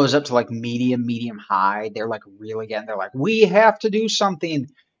goes up to like medium high. They're like really they're like, we have to do something.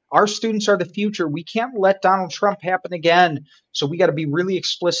 Our students are the future. We can't let Donald Trump happen again. So we got to be really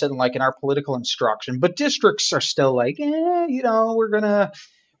explicit in like in our political instruction. But districts are still like, we're gonna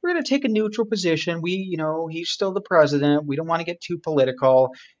take a neutral position. He's still the president. We don't want to get too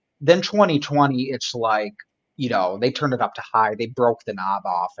political. Then 2020, it's like, they turned it up to high. They broke the knob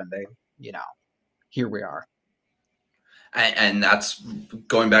off, and they, here we are. And that's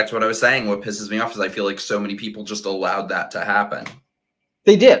going back to what I was saying. What pisses me off is I feel like so many people just allowed that to happen.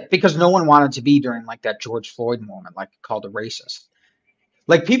 They did, because no one wanted to be during like that George Floyd moment, like called a racist.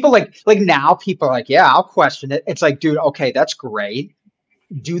 Like people like now people are like, yeah, I'll question it. It's like, dude, okay, that's great.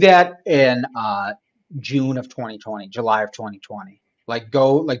 Do that in June of 2020, July of 2020. Like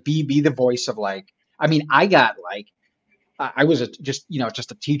go like be the voice of like. I mean, I got like I was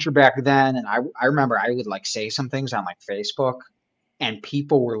just a teacher back then, and I remember I would like say some things on like Facebook. And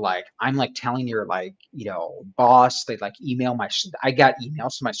people were like, I'm like telling your like, boss, they like email I got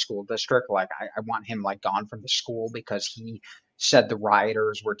emails to my school district. Like I want him like gone from the school because he said the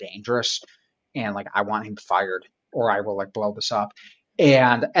rioters were dangerous, and like, I want him fired or I will like blow this up.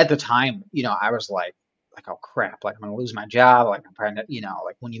 And at the time, I was like, oh crap, like I'm going to lose my job. Like I'm trying to,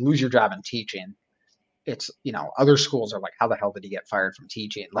 like when you lose your job in teaching, it's, other schools are like, how the hell did he get fired from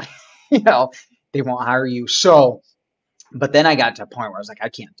teaching? Like, they won't hire you. So, but then I got to a point where I was like, I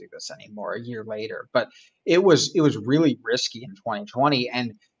can't do this anymore a year later. But it was really risky in 2020.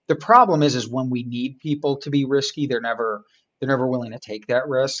 And the problem is when we need people to be risky, they're never willing to take that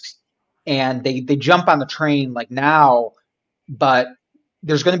risks. And they jump on the train like now, but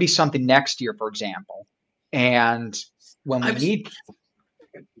there's going to be something next year, for example. And when we need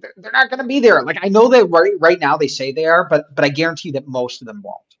they're not going to be there. Like I know that right now they say they are, but I guarantee that most of them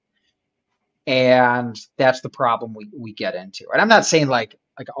won't. And that's the problem we get into. And I'm not saying like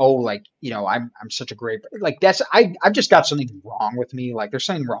oh like I'm such a great like that's I've just got something wrong with me. Like there's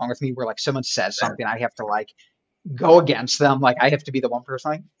something wrong with me where like someone says something, I have to like go against them. Like I have to be the one person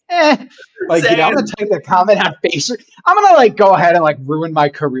like I'm gonna type that comment on Facebook. I'm gonna like go ahead and like ruin my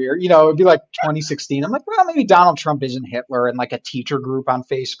career. It'd be like 2016. I'm like, well, maybe Donald Trump isn't Hitler, and like a teacher group on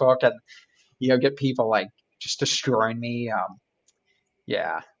Facebook, and get people like just destroying me.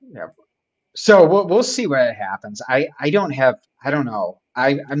 Yeah. So we'll see what happens. I don't know.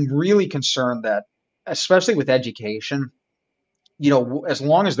 I'm really concerned that, especially with education, as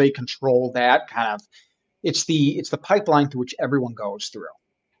long as they control that kind of, it's the pipeline through which everyone goes through.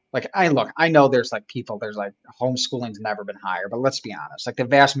 Like I know there's like homeschooling's never been higher, but let's be honest, like the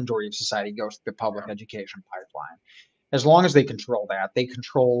vast majority of society goes through the public education pipeline. As long as they control that, they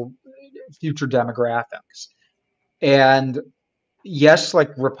control future demographics. And yes,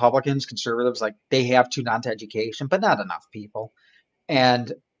 like Republicans, conservatives, like they have tuned on to education, but not enough people.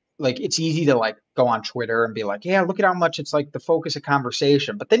 And like it's easy to like go on Twitter and be like, yeah, look at how much it's like the focus of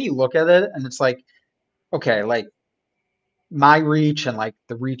conversation. But then you look at it and it's like, okay, like my reach and like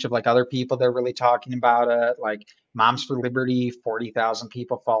the reach of like other people that are really talking about it, like Moms for Liberty, 40,000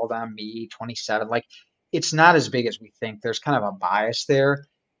 people follow them, me, 27. Like it's not as big as we think. There's kind of a bias there.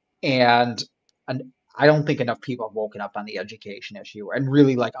 And, and I don't think enough people have woken up on the education issue and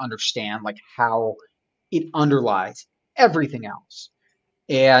really like understand like how it underlies everything else.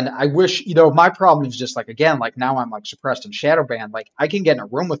 And I wish, my problem is just like, again, like now I'm like suppressed and shadow banned. Like I can get in a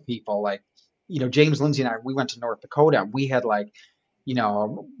room with people like, James Lindsay and I, we went to North Dakota and we had like, a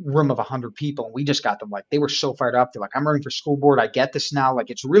room of 100 people and we just got them like, they were so fired up. They're like, I'm running for school board. I get this now. Like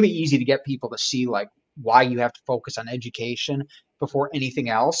it's really easy to get people to see like why you have to focus on education before anything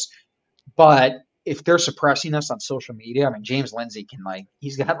else. But if they're suppressing us on social media, I mean, James Lindsay can like,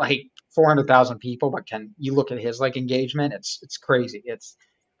 he's got like 400,000 people, but can you look at his like engagement? It's crazy. It's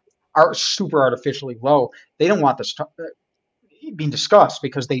super artificially low. They don't want this being discussed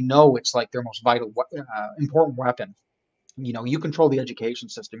because they know it's like their most vital, important weapon. You control the education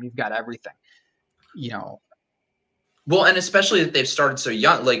system. You've got everything, Well, and especially that they've started so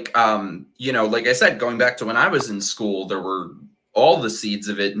young, like, like I said, going back to when I was in school, there were all the seeds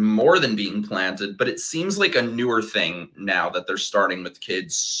of it more than being planted, but it seems like a newer thing now that they're starting with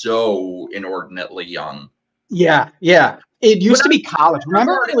kids so inordinately young. Yeah. Yeah. It used to be college.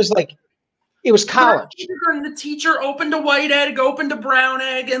 Remember when it was like, it was college. The teacher opened a white egg, opened a brown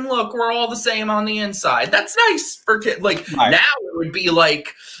egg, and look, we're all the same on the inside. That's nice for kids. Like right. Now it would be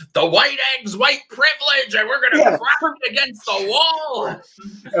like the white egg's white privilege, and we're gonna crack it against the wall.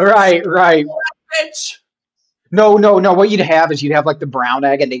 Right, right. Bitch. No. What you'd have is you'd have like the brown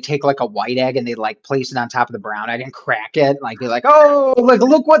egg, and they take like a white egg and they like place it on top of the brown egg and crack it. Like they're like, oh, like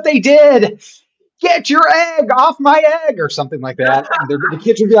look what they did. Get your egg off my egg or something like that. The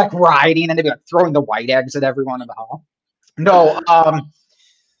kids would be like rioting and they'd be like throwing the white eggs at everyone in the hall. No,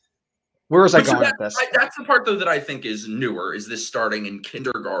 where was I going with this? That's the part though that I think is newer, is this starting in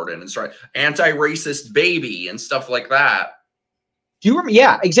kindergarten and start anti-racist baby and stuff like that. Do you remember?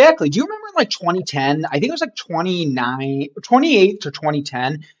 Yeah, exactly. Do you remember in like 2010? I think it was like 28 to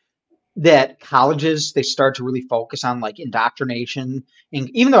 2010. That colleges, they start to really focus on like indoctrination. And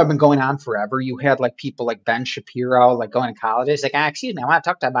even though I've been going on forever, you had like people like Ben Shapiro, like going to colleges, like, excuse me, I want to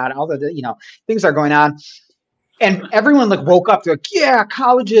talk about all the, things that are going on. And everyone like woke up, they're like, yeah,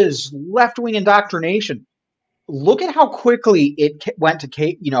 colleges, left-wing indoctrination. Look at how quickly it went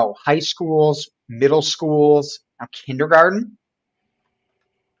to, high schools, middle schools, now kindergarten.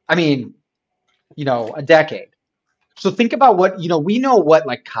 I mean, a decade. So think about what, we know what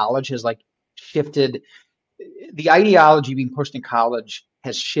like college has like shifted. The ideology being pushed in college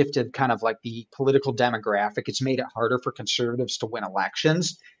has shifted kind of like the political demographic. It's made it harder for conservatives to win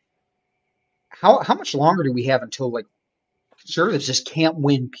elections. How much longer do we have until like conservatives just can't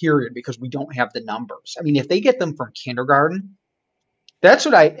win, period, because we don't have the numbers? I mean, if they get them from kindergarten, that's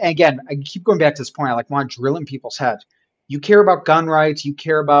what I keep going back to this point. I like want to drill in people's heads. You care about gun rights, you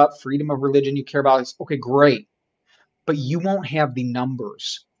care about freedom of religion, you care about this. Okay, great. But you won't have the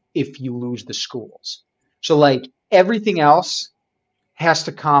numbers if you lose the schools. So like everything else has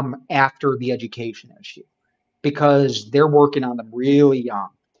to come after the education issue because they're working on them really young.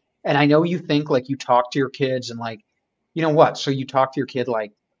 And I know you think like you talk to your kids and like, you know what? So you talk to your kid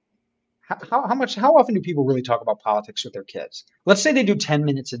like how often do people really talk about politics with their kids? Let's say they do 10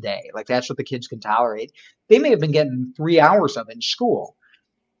 minutes a day. Like that's what the kids can tolerate. They may have been getting 3 hours of it in school.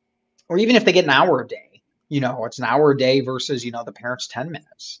 Or even if they get an hour a day. It's an hour a day versus, the parents' 10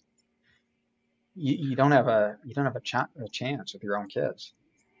 minutes. You don't have a chance with your own kids.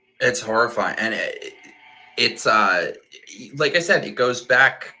 It's horrifying. And it's like I said, it goes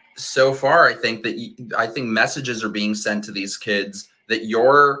back so far. I think messages are being sent to these kids that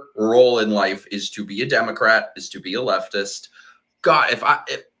your role in life is to be a Democrat, is to be a leftist. God, if I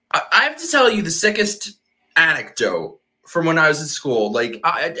have to tell you the sickest anecdote from when I was in school, and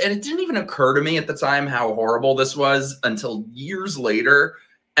it didn't even occur to me at the time how horrible this was until years later.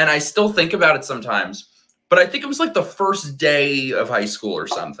 And I still think about it sometimes, but I think it was like the first day of high school or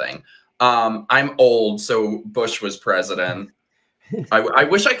something. I'm old, so Bush was president. I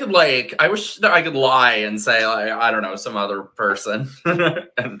wish I could that I could lie and say, I don't know, some other person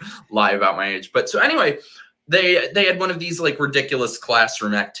and lie about my age. But so anyway, they had one of these like ridiculous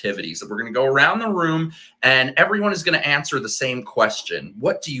classroom activities that we're going to go around the room and everyone is going to answer the same question.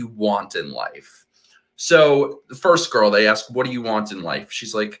 What do you want in life? So the first girl, they ask, what do you want in life?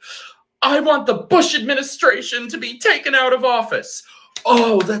 She's like, I want the Bush administration to be taken out of office.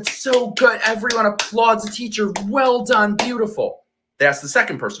 Oh, that's so good. Everyone applauds the teacher. Well done. Beautiful. They ask the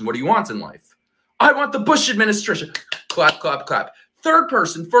second person, what do you want in life? I want the Bush administration. Clap, clap, clap. Third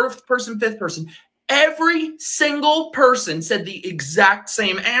person, fourth person, fifth person. Every single person said the exact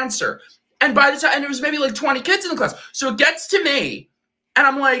same answer. And by the time, and it was maybe like 20 kids in the class. So it gets to me, and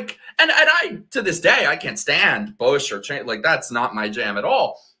I'm like, and I, to this day, I can't stand Bush or change. Like, that's not my jam at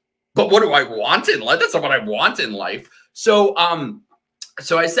all. But what do I want in life? That's not what I want in life. So,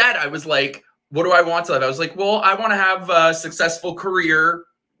 so I said, I was like, what do I want in life? I was like, well, I want to have a successful career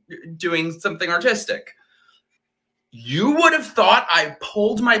doing something artistic. You would have thought I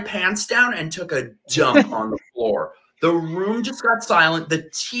pulled my pants down and took a dump on the floor. The room just got silent. The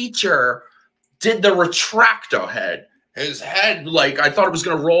teacher did the retracto head. His head, like, I thought it was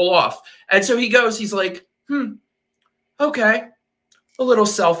going to roll off. And so he goes, he's like, okay, a little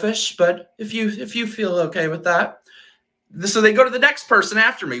selfish, but if you feel okay with that. So they go to the next person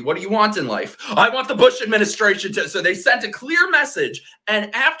after me. What do you want in life? I want the Bush administration to. So they sent a clear message.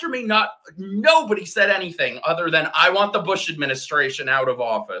 And after me, nobody said anything other than I want the Bush administration out of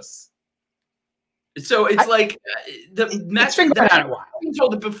office. So it's like the message that I've been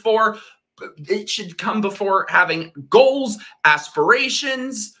told it before. It should come before having goals,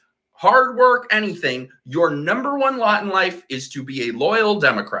 aspirations, hard work, anything. Your number one lot in life is to be a loyal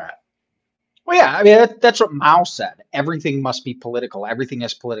Democrat. Well, yeah, I mean, that's what Mao said. Everything must be political. Everything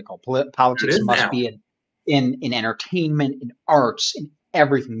is political. Politics must be in entertainment, in arts, in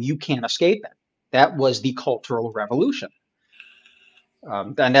everything. You can't escape it. That was the Cultural Revolution.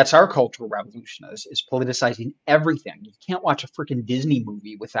 And that's our Cultural Revolution is politicizing everything. You can't watch a freaking Disney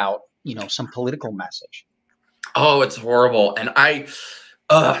movie without, some political message. Oh, it's horrible. And I've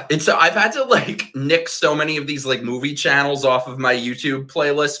had to like nick so many of these like movie channels off of my YouTube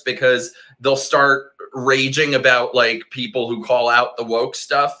playlist because they'll start raging about like people who call out the woke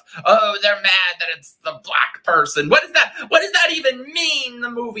stuff. Oh, they're mad that it's the black person. What does that even mean? The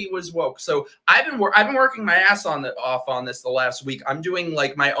movie was woke. So I've been working my ass off on this the last week. I'm doing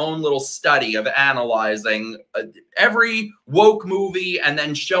like my own little study of analyzing every woke movie and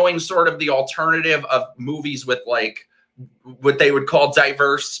then showing sort of the alternative of movies with like what they would call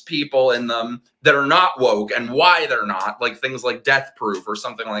diverse people in them that are not woke and why they're not, like things like Death Proof or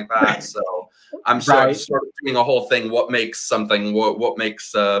something like that. So I'm sort of doing a whole thing. What makes something what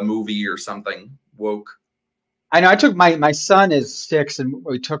makes a movie or something woke? I know. I took my son is 6, and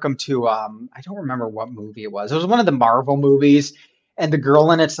we took him to I don't remember what movie it was. It was one of the Marvel movies, and the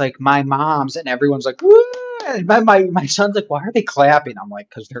girl in it's like my mom's, and everyone's like, woo! And my son's like, why are they clapping? I'm like,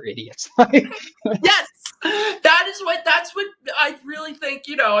 because they're idiots. Yes. That's what I really think,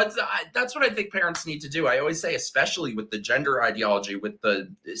 that's what I think parents need to do. I always say, especially with the gender ideology, with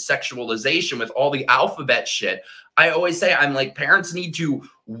the sexualization, with all the alphabet shit, I always say, I'm like, parents need to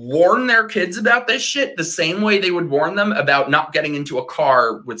warn their kids about this shit the same way they would warn them about not getting into a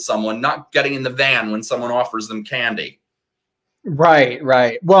car with someone, not getting in the van when someone offers them candy.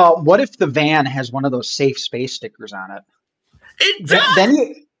 Right. Well, what if the van has one of those safe space stickers on it? It does.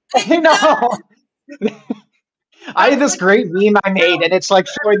 Then I had this great meme I made, and it's like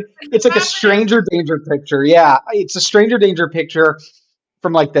it's like a stranger danger picture. Yeah, it's a stranger danger picture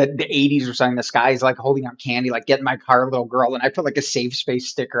from like the 80s or something. This guy's like holding out candy, like get in my car, little girl, and I put like a safe space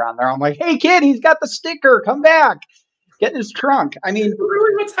sticker on there. I'm like, hey kid, he's got the sticker. Come back. Get in his trunk. I mean,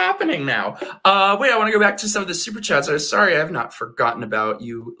 really, what's happening now? Wait, I want to go back to some of the super chats. I'm sorry, I have not forgotten about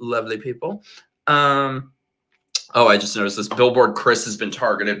you, lovely people. Oh, I just noticed this. Billboard Chris has been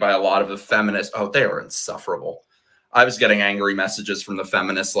targeted by a lot of the feminists. Oh, they are insufferable. I was getting angry messages from the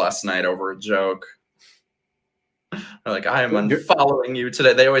feminists last night over a joke. They're like, I am unfollowing you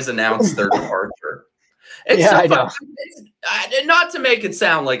today. They always announce their departure. It's I know. Not to make it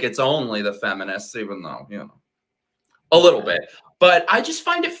sound like it's only the feminists, even though, a little bit. But I just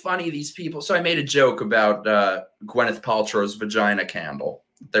find it funny, these people. So I made a joke about Gwyneth Paltrow's vagina candle.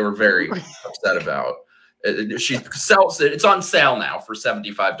 They were very upset about. She sells it. It's on sale now for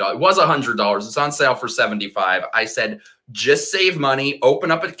 $75. It was $100. It's on sale for $75. I said, just save money. Open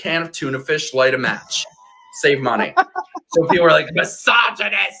up a can of tuna fish, light a match. Save money. So people are like,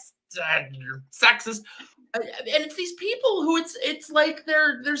 misogynist, sexist. And it's these people who it's like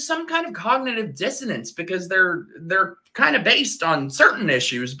there's some kind of cognitive dissonance because they're kind of based on certain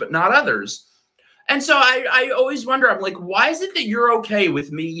issues, but not others. And so I always wonder, I'm like, why is it that you're okay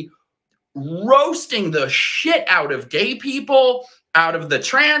with me roasting the shit out of gay people, out of the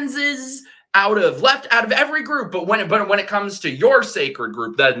transes, left out of every group, but when it comes to your sacred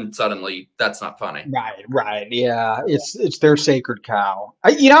group, then suddenly that's not funny. Right. Yeah, it's their sacred cow.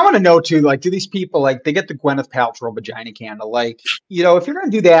 I want to know too. Like, do these people like they get the Gwyneth Paltrow vagina candle? Like, if you're gonna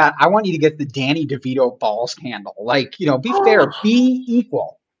do that, I want you to get the Danny DeVito balls candle. Like, be fair, be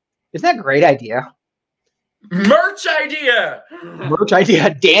equal. Isn't that a great idea? Merch idea.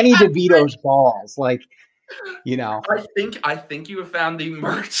 Danny DeVito's balls. Like, I think you have found the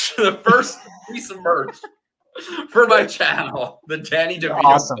merch, the first piece of merch for my channel, the Danny DeVito.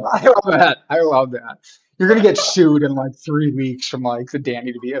 Awesome. I love that. You're gonna get sued in like 3 weeks from like the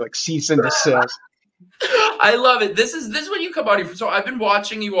Danny DeVito, like cease and desist. I love it. This is when you come out here. So I've been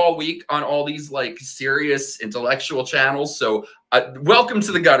watching you all week on all these like serious intellectual channels. So welcome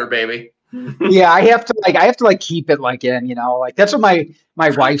to the gutter, baby. Yeah, I have to keep it like in, like that's what my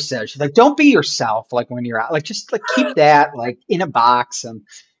wife says. She's like, don't be yourself like when you're out. Like just like keep that like in a box and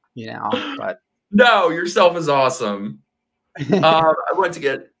but no, yourself is awesome. I want to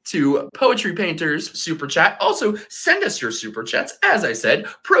get to Poetry Painters Super Chat. Also, send us your Super Chats. As I said,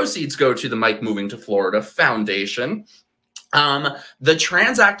 proceeds go to the Mike Moving to Florida Foundation. The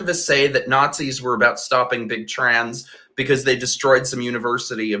trans activists say that Nazis were about stopping big trans because they destroyed some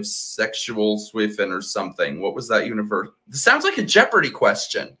university of sexual swiffing or something. What was that university? This sounds like a Jeopardy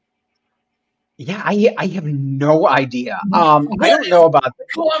question. Yeah, I have no idea. I don't know about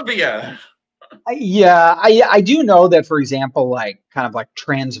Columbia. Yeah, I do know that, for example, like kind of like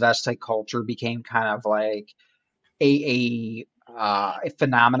transvestite culture became kind of like a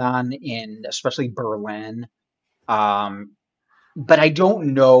phenomenon in especially Berlin. But I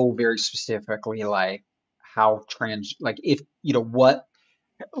don't know very specifically like how trans, like if, what,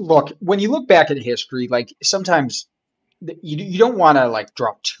 look, when you look back at history, like sometimes you don't want to like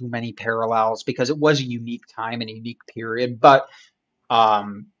draw too many parallels because it was a unique time and a unique period. But,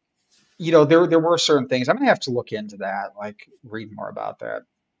 there were certain things. I'm going to have to look into that, like read more about that.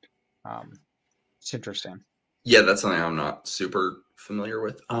 It's interesting. Yeah, that's something I'm not super familiar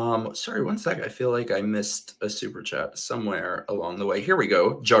with. Sorry, one sec. I feel like I missed a super chat somewhere along the way. Here we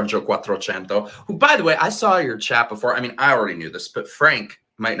go. Giorgio Quattrocento, who, by the way, I saw your chat before. I mean, I already knew this, but Frank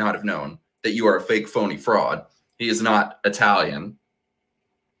might not have known that you are a fake, phony fraud. He is not Italian.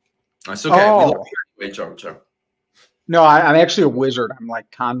 It's okay. Oh. We love you anyway, Giorgio. No, I'm actually a wizard. I'm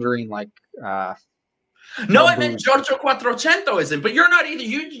like conjuring like no, I meant Giorgio Quattrocento isn't, but you're not either.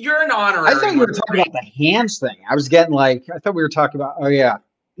 You're an honorary. I thought you were talking about the hands thing. I was getting like, I thought we were talking about, oh yeah.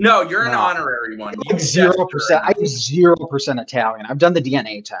 No, you're an honorary one. Like 0%. I'm 0% Italian. I've done the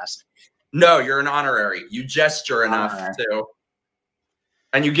DNA test. No, you're an honorary. You gesture enough too.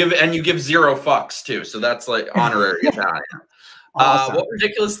 And you give 0 fucks too. So that's like honorary Italian. Awesome. What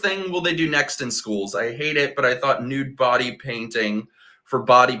ridiculous thing will they do next in schools? I hate it, but I thought nude body painting for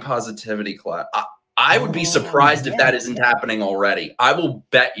body positivity class. I would be surprised if that isn't happening already. I will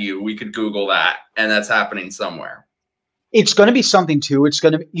bet you we could Google that, and that's happening somewhere. It's going to be something too. It's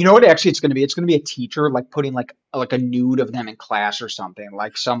going to, what actually it's going to be? It's going to be a teacher like putting like a nude of them in class or something,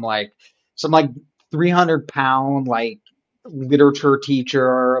 like some 300-pound like literature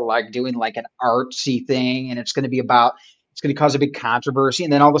teacher like doing like an artsy thing, and it's going to cause a big controversy,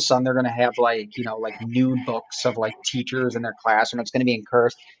 and then all of a sudden they're going to have like like nude books of like teachers in their class, and it's going to be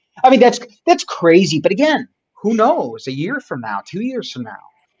encouraged. I mean, that's crazy. But again, who knows? A year from now, 2 years from now,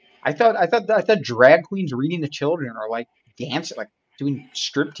 I thought drag queens reading to children or like dancing, like doing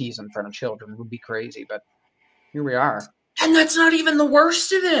striptease in front of children would be crazy. But here we are. And that's not even the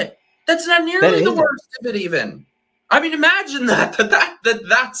worst of it. That's not nearly the worst of it. Even, I mean, imagine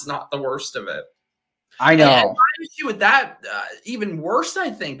that's not the worst of it. I know. And my issue with that, even worse,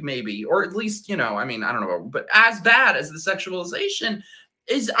 I think, maybe, or at least, I mean, I don't know, but as bad as the sexualization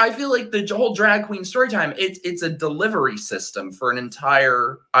is, I feel like the whole drag queen story time, it's a delivery system for an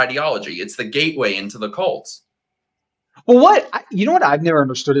entire ideology. It's the gateway into the cults. Well, what I've never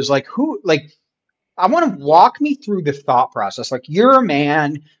understood is like I want to walk me through the thought process. Like you're a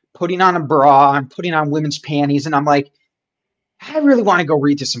man putting on a bra and putting on women's panties, and I'm like, I really want to go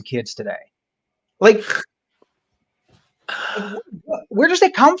read to some kids today. Like, where does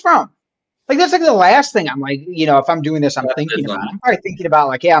that come from? Like, that's like the last thing I'm like, if I'm doing this, I'm thinking about. I'm probably thinking about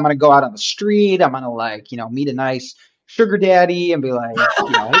like, yeah, I'm going to go out on the street. I'm going to like, meet a nice sugar daddy and be like,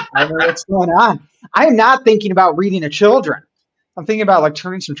 I know what's going on. I'm not thinking about reading to children. I'm thinking about like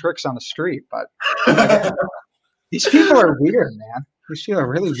turning some tricks on the street. But these people are weird, man. These people are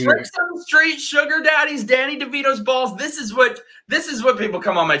really weird. Tricks on the street, sugar daddies, Danny DeVito's balls. This is what people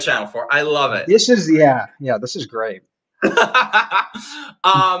come on my channel for. I love it. This is this is great.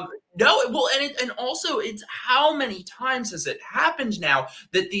 No, well, and also it's how many times has it happened now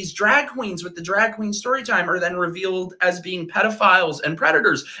that these drag queens with the drag queen story time are then revealed as being pedophiles and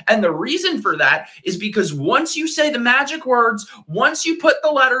predators. And the reason for that is because once you say the magic words, once you put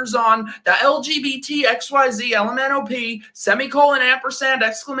the letters on the LGBT XYZ LMNOP semicolon ampersand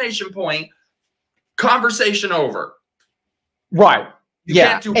exclamation point, conversation over. Right.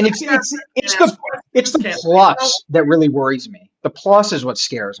 Yeah. And it's the plus that really worries me. The plus is what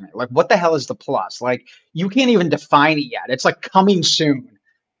scares me. Like, what the hell is the plus? Like, you can't even define it yet. It's like coming soon.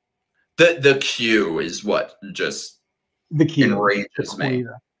 The Q is what just enrages me.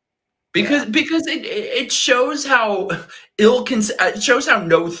 Because it shows how it shows how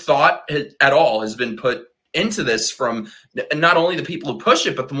no thought at all has been put into this from not only the people who push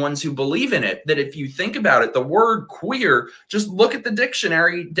it, but the ones who believe in it. That if you think about it, the word queer, just look at the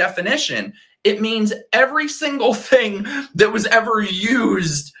dictionary definition. It means every single thing that was ever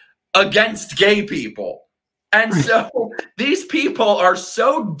used against gay people. And so these people are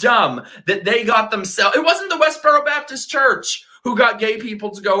so dumb that they got themselves. It wasn't the Westboro Baptist Church who got gay people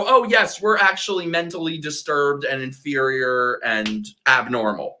to go, oh, yes, we're actually mentally disturbed and inferior and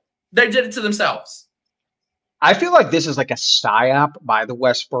abnormal. They did it to themselves. I feel like this is like a psyop by the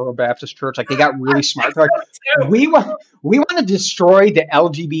Westboro Baptist Church. Like, they got really smart. Like, we want to destroy the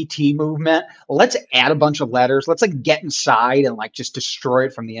LGBT movement. Let's add a bunch of letters. Let's like get inside and like just destroy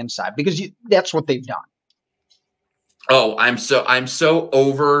it from the inside, because that's what they've done. Oh, I'm so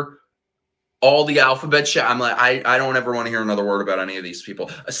over all the alphabet shit. I'm like, I don't ever want to hear another word about any of these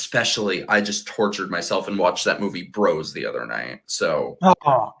people. Especially, I just tortured myself and watched that movie Bros the other night. So,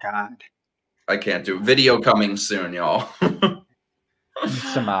 oh God. I can't do it. Video coming soon, y'all.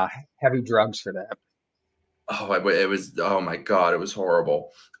 Some heavy drugs for that. Oh, it was. Oh my God, it was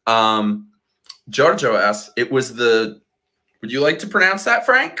horrible. Giorgio asks, "It was the." Would you like to pronounce that,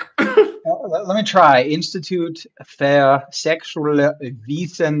 Frank? Let me try. Institute für Sexuelle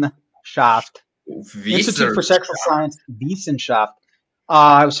Wissenschaft. Institute for Sexual Science Wissenschaft.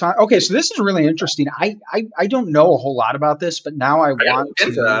 I was fine. Okay, so this is really interesting. I don't know a whole lot about this, but now I want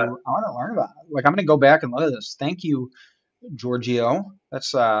to learn about it. Like, I'm going to go back and look at this. Thank you, Giorgio.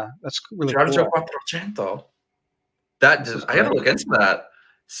 That's really Giorgio cool. 400. I got to look into that.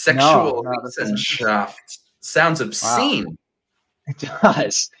 Sexual Wissenschaft sounds obscene. Wow. It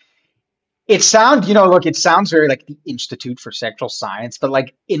does. It sounds, look, it sounds very like the Institute for Sexual Science, but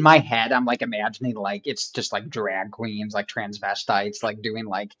like in my head, I'm like imagining like it's just like drag queens, like transvestites, like doing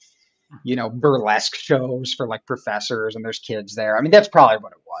like, burlesque shows for like professors, and there's kids there. I mean, that's probably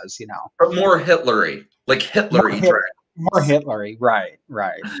what it was, But more Hitlery, like Hitlery drag. More Hitlery,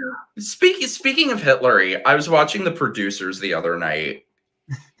 right. Speaking of Hitlery, I was watching The Producers the other night.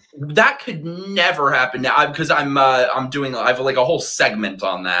 That could never happen now, because I have like a whole segment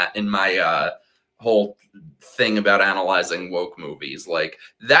on that in my whole thing about analyzing woke movies. Like,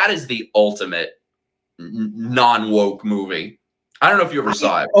 that is the ultimate non-woke movie. I don't know if you ever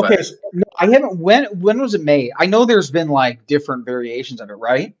saw it. Okay, so, no, I haven't. When was it made? I know there's been like different variations of it,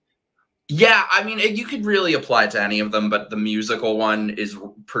 right? Yeah, I mean, you could really apply it to any of them, but the musical one is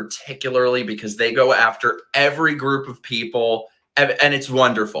particularly because they go after every group of people. And it's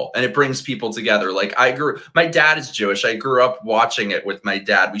wonderful, and it brings people together. Like, my dad is Jewish. I grew up watching it with my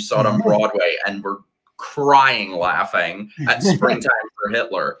dad. We saw it on Broadway, and we're crying laughing at Springtime for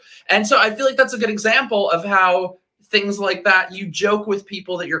Hitler. And so I feel like that's a good example of how things like that, you joke with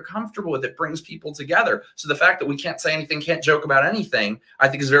people that you're comfortable with. It brings people together. So the fact that we can't say anything, can't joke about anything, I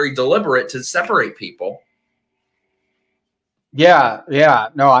think is very deliberate to separate people. Yeah.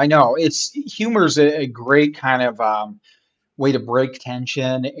 No, I know. Humor's a great kind of way to break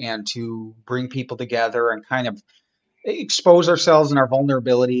tension and to bring people together and kind of expose ourselves and our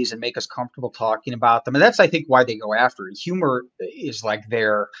vulnerabilities and make us comfortable talking about them. And that's, I think, why they go after it. Humor is like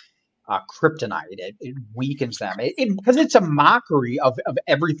their kryptonite. It weakens them because it's a mockery of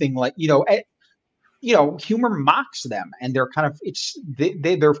everything. Like, humor mocks them, and they're kind of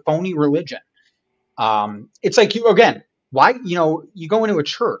they're phony religion. It's like, why, you go into a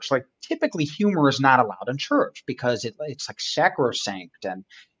church, like typically humor is not allowed in church because it's like sacrosanct, and,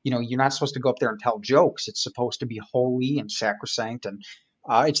 you're not supposed to go up there and tell jokes. It's supposed to be holy and sacrosanct. And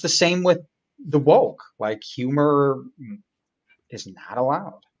it's the same with the woke. Like, humor is not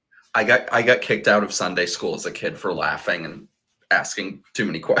allowed. I got kicked out of Sunday school as a kid for laughing and asking too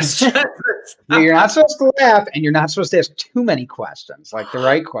many questions. You're not supposed to laugh, and you're not supposed to ask too many questions, like the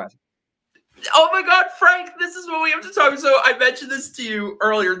right question. Oh my God, Frank, this is what we have to talk about. So I mentioned this to you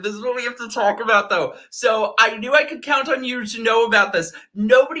earlier. This is what we have to talk about, though. So I knew I could count on you to know about this.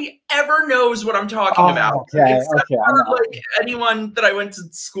 Nobody ever knows what I'm talking about. Okay, Except okay, I for know. like anyone that I went to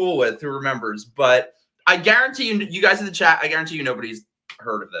school with who remembers. But I guarantee you guys in the chat, I guarantee you nobody's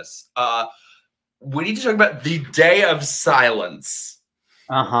heard of this. We need to talk about the Day of Silence.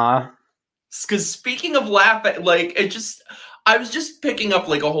 Uh-huh. Because speaking of laughing, like I was just picking up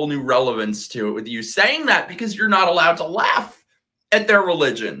like a whole new relevance to it with you saying that, because you're not allowed to laugh at their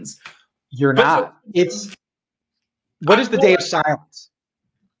religions. You're not. What is the Day of Silence?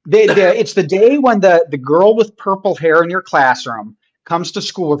 It's the day when the girl with purple hair in your classroom comes to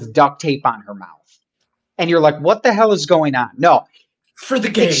school with duct tape on her mouth. And you're like, what the hell is going on? No. For the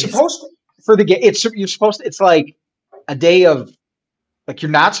gays. It's supposed to, for the gay. It's like a day of, like, you're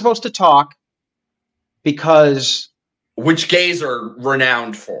not supposed to talk because. Which gays are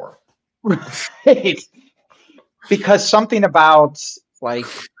renowned for. Right. Because something about, like,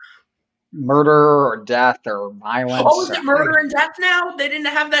 murder or death or violence. Oh, is it murder and death now? They didn't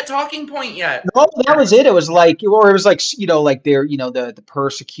have that talking point yet. No, that was it. It was like, or it was like, like the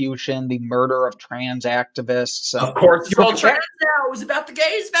persecution, the murder of trans activists. Of course, it's all trans now. It was about the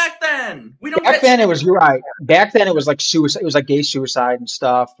gays back then. Back then it was, you're right. Back then it was like suicide. It was like gay suicide and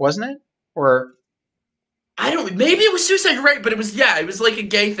stuff, wasn't it? Or maybe it was suicide, right? But it was like a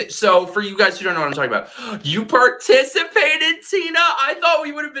gay thing. So for you guys who don't know what I'm talking about, you participated, Tina. I thought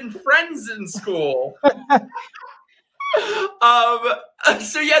we would have been friends in school. So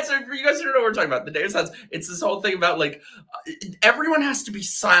for you guys who don't know what we're talking about, the Day of Silence, it's this whole thing about like everyone has to be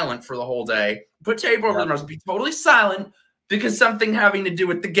silent for the whole day. Put tape over their mouths, be totally silent because something having to do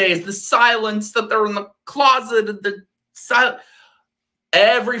with the gays, the silence that they're in the closet, the silent.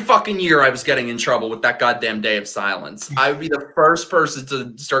 Every fucking year I was getting in trouble with that goddamn Day of Silence. I would be the first person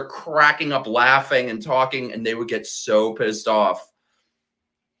to start cracking up laughing and talking, and they would get so pissed off.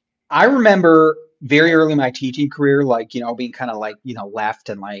 I remember very early in my teaching career, like, being kind of like, left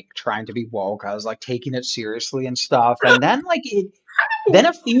and like trying to be woke. I was like taking it seriously and stuff. And then then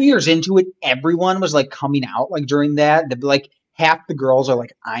a few years into it, everyone was like coming out like during that. They'd be like, half the girls are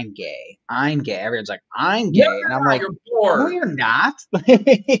like, I'm gay. I'm gay. Everyone's like, I'm gay. And I'm like, no, you're not.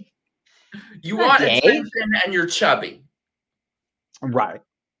 You want attention and you're chubby. Right.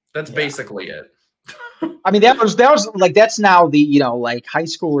 That's basically it. I mean, that was like, that's now the, like high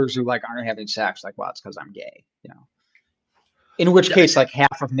schoolers who like aren't having sex. Like, well, it's because I'm gay, In which case, like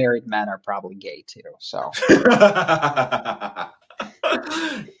half of married men are probably gay too. So.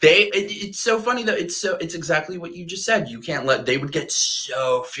 It's so funny though. It's exactly what you just said. You can't they would get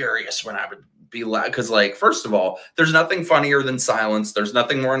so furious when I would be loud. Because like, first of all, there's nothing funnier than silence. There's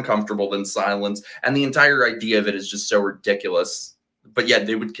nothing more uncomfortable than silence. And the entire idea of it is just so ridiculous. But yeah,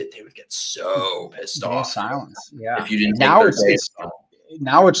 they would get so pissed off. Silence. Yeah. If you didn't now it's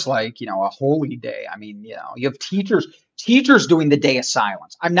like, a holy day. I mean, you have teachers doing the Day of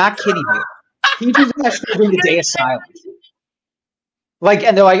Silence. I'm not kidding you. Teachers are actually doing the Day of Silence. Like,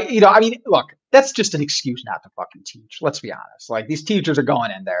 and they're like, I mean, look, that's just an excuse not to fucking teach. Let's be honest. Like, these teachers are going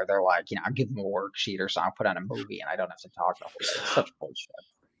in there. They're like, I'll give them a worksheet or something, put on a movie, and I don't have to talk about it. It's such bullshit.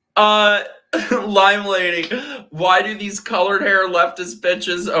 Lime Lady, why do these colored hair leftist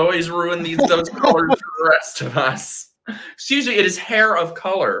bitches always ruin those colors for the rest of us? Excuse me, it is hair of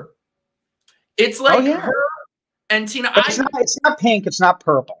color. It's like her and Tina. It's not pink. It's not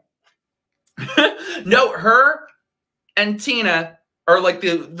purple. No, her and Tina are like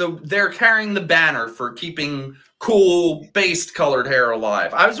they're carrying the banner for keeping cool based colored hair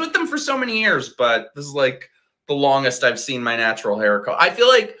alive. I was with them for so many years, but this is like the longest I've seen my natural hair color. I feel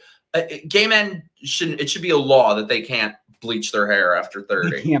like gay men it should be a law that they can't bleach their hair after 30.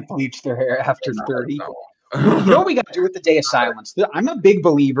 They can't bleach their hair after 30. You know what we got to do with the Day of Silence? I'm a big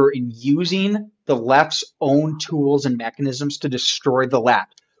believer in using the left's own tools and mechanisms to destroy the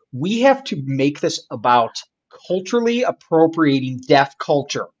left. We have to make this about culturally appropriating deaf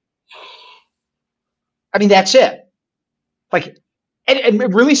culture. I mean, that's it. Like,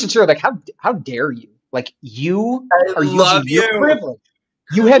 and really sincere, like, how dare you? Like, you are using your privilege.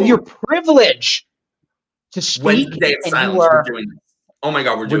 You have your privilege to speak. When's the Day of Silence? We're doing this. Oh my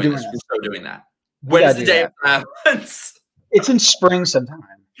God, we're doing this. We're so doing that. When is the Day of Silence? It's in spring sometime.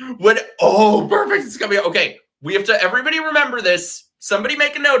 Perfect. It's gonna be okay. We have to. Everybody remember this. Somebody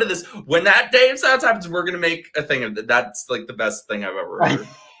make a note of this. When that Day of Silence happens, we're gonna make a thing of it. That's like the best thing I've ever heard.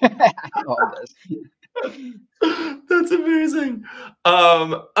 I love this. That's amazing.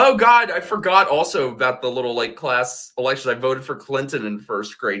 Oh God, I forgot also about the little like class elections. I voted for Clinton in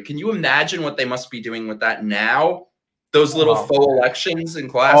first grade. Can you imagine what they must be doing with that now? those little Oh, faux elections in oh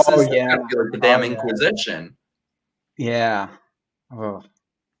classes. That yeah. kind of feel like the Oh damn yeah. Inquisition. Yeah. Oh.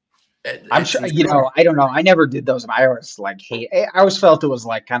 I'm It's sure, insane. I don't know. I never did those. I always like hate. I always felt it was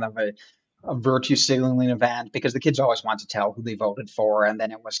like kind of a virtue signaling event because the kids always want to tell who they voted for, and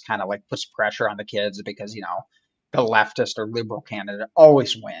then it was kind of like puts pressure on the kids because the leftist or liberal candidate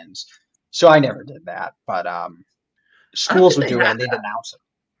always wins. So I never did that, but I don't schools think would they do it had and they'd that. announce it.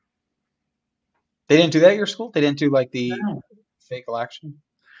 They didn't do that at your school. They didn't do like the No. fake election.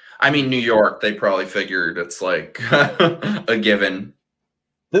 I mean, New York, they probably figured it's like a given.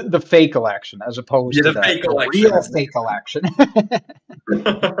 The fake election as opposed Yeah, to the fake the election real is. fake election.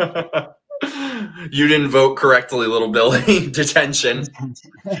 You didn't vote correctly, little Billy. Detention.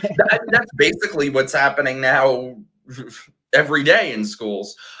 That's basically what's happening now every day in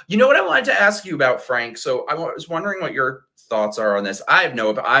schools. You know what I wanted to ask you about, Frank? So I was wondering what your thoughts are on this. I have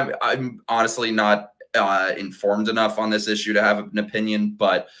no, I'm honestly not informed enough on this issue to have an opinion.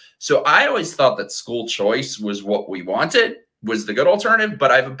 But so I always thought that school choice was what we wanted, was the good alternative.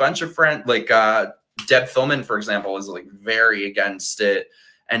 But I have a bunch of friends, like Deb Philman, for example, is like very against it.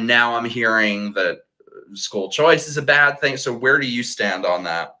 And now I'm hearing that school choice is a bad thing. So where do you stand on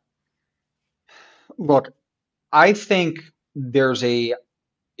that? Look, I think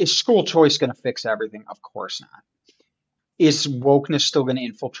is school choice going to fix everything? Of course not. Is wokeness still going to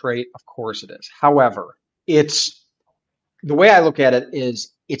infiltrate? Of course it is. However, it's the way I look at it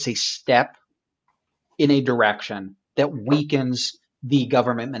is it's a step in a direction that weakens the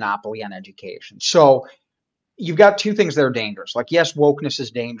government monopoly on education. So you've got two things that are dangerous. Like, yes, wokeness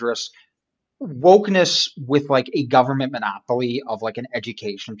is dangerous. Wokeness with like a government monopoly of like an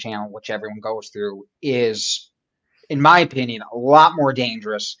education channel, which everyone goes through, is, in my opinion, a lot more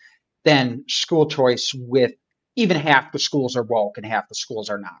dangerous than school choice with even half the schools are woke and half the schools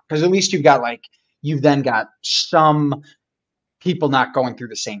are not. Because at least you've then got some people not going through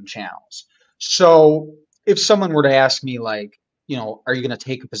the same channels. So if someone were to ask me like, are you going to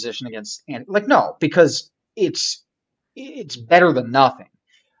take a position against, and like, no, because it's better than nothing.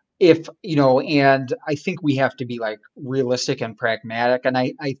 If, and I think we have to be like realistic and pragmatic. And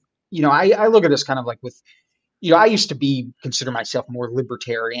I look at this kind of like with, I used to consider myself more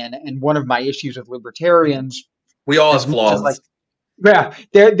libertarian. And one of my issues with libertarians, We all as have much as like, flaws.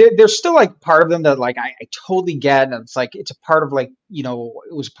 yeah, there's still like part of them that like I totally get, and it's like it's a part of like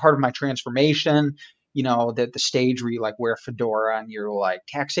it was part of my transformation. That the stage where you like wear a fedora and you're like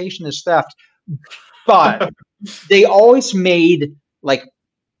taxation is theft, but they always made like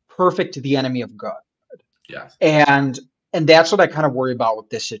perfect the enemy of good, Yes. and that's what I kind of worry about with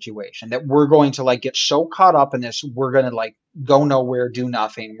this situation. That we're going to like get so caught up in this, we're gonna like go nowhere, do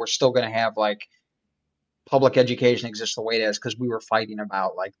nothing. We're still gonna have like public education exists the way it is because we were fighting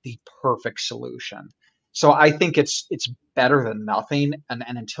about like the perfect solution. So I think it's better than nothing. And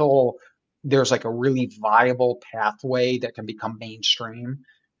until there's like a really viable pathway that can become mainstream,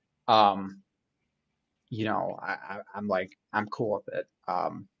 um, I'm like I'm cool with it.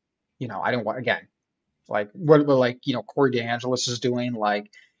 I don't want again like what like Corey DeAngelis is doing.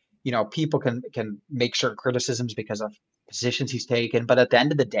 Like people can make certain criticisms because of positions he's taken, but at the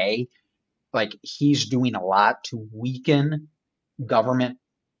end of the day, like he's doing a lot to weaken government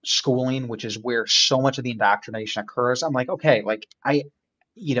schooling, which is where so much of the indoctrination occurs. I'm like, okay, like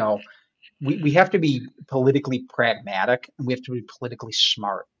you know, we have to be politically pragmatic and we have to be politically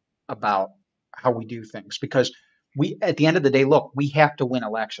smart about how we do things because at the end of the day, look, we have to win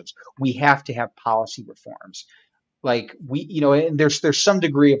elections. We have to have policy reforms. Like and there's some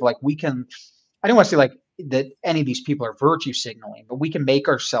degree of like we can, I don't want to say like that any of these people are virtue signaling, but we can make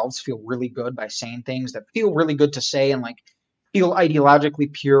ourselves feel really good by saying things that feel really good to say and like feel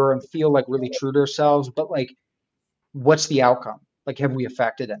ideologically pure and feel like really true to ourselves. But like, what's the outcome? Like, have we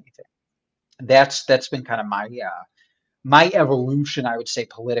affected anything? That's been kind of my evolution, I would say,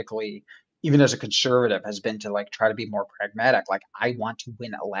 politically, even as a conservative, has been to like try to be more pragmatic. Like, I want to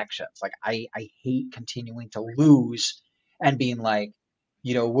win elections. Like, I hate continuing to lose and being like,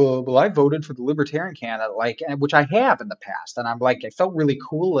 well, I voted for the libertarian candidate, like, which I have in the past, and I'm like, I felt really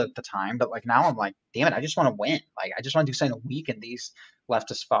cool at the time, but like now I'm like, damn it, I just want to win. Like, I just want to do something to weaken these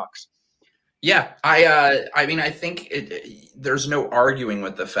leftist fucks. Yeah, I mean, I think there's no arguing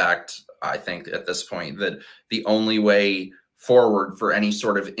with the fact, I think at this point, that the only way forward for any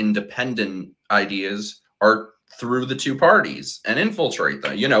sort of independent ideas are through the two parties and infiltrate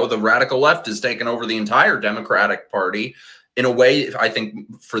them. The radical left has taken over the entire Democratic Party in a way, I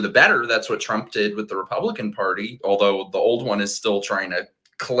think, for the better. That's what Trump did with the Republican Party, although the old one is still trying to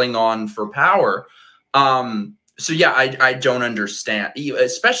cling on for power. So yeah, I don't understand,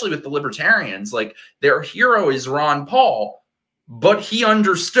 especially with the libertarians. Like their hero is Ron Paul, but he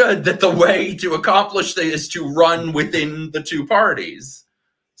understood that the way to accomplish this is to run within the two parties.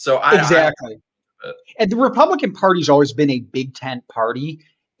 So I Exactly. And the Republican Party's always been a big tent party,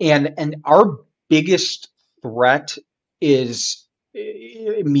 and our biggest threat is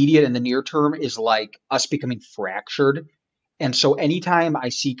immediate in the near term is like us becoming fractured. And so anytime I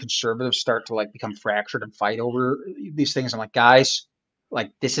see conservatives start to like become fractured and fight over these things, I'm like, guys,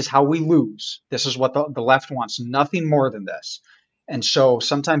 like this is how we lose. This is what the left wants, nothing more than this. And so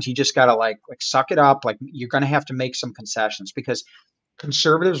sometimes you just gotta like suck it up. Like you're gonna have to make some concessions because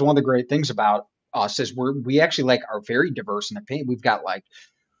conservatives, one of the great things about us is we actually like are very diverse in opinion. We've got like,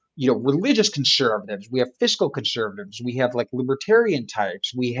 religious conservatives, we have fiscal conservatives, we have like libertarian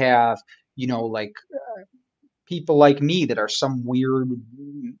types, we have, like people like me that are some weird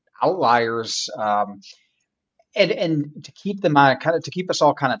outliers. And to keep them on kind of to keep us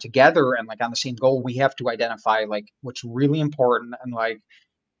all kind of together and like on the same goal, we have to identify like what's really important and like,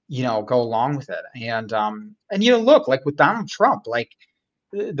 go along with it. And look, like with Donald Trump, like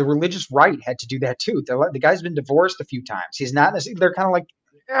the religious right had to do that too. The guy's been divorced a few times. He's not, they're kind of like,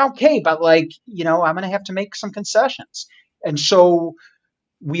 okay, but like, I'm going to have to make some concessions. And so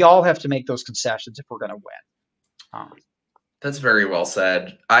we all have to make those concessions if we're going to win. That's very well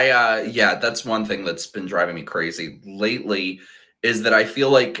said. Yeah, that's one thing that's been driving me crazy lately is that I feel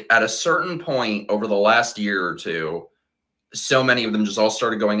like at a certain point over the last year or two, so many of them just all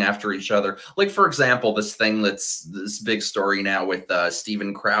started going after each other. Like, for example, this thing that's this big story now with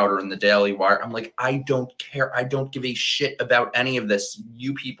Steven Crowder and the Daily Wire. I'm like, I don't care. I don't give a shit about any of this.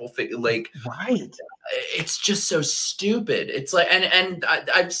 You people like, right. It's just so stupid. It's like, and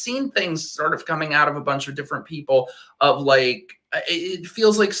I've seen things sort of coming out of a bunch of different people of like, it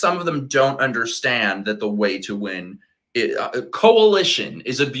feels like some of them don't understand that the way to win coalition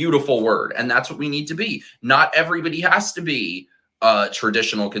is a beautiful word, and that's what we need to be. Not everybody has to be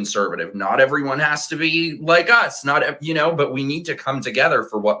traditional conservative. Not everyone has to be like us. Not, but we need to come together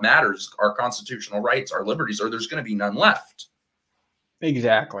for what matters: our constitutional rights, our liberties, or there's going to be none left.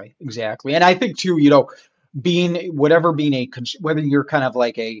 Exactly. And I think too, being whether you're kind of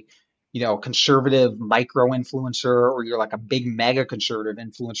like a conservative micro influencer or you're like a big mega conservative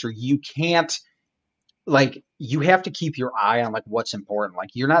influencer, you can't, like, you have to keep your eye on like what's important. Like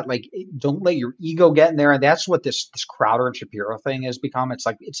you're not like, don't let your ego get in there. And that's what this Crowder and Shapiro thing has become. It's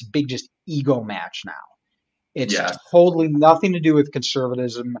like it's a big just ego match now. It's totally nothing to do with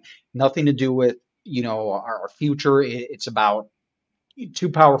conservatism, nothing to do with our future. It's about two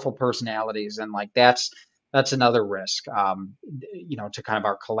powerful personalities, and like that's another risk, to kind of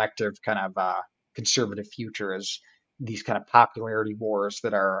our collective kind of conservative future is these kind of popularity wars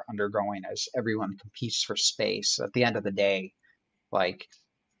that are undergoing as everyone competes for space. At the end of the day, like,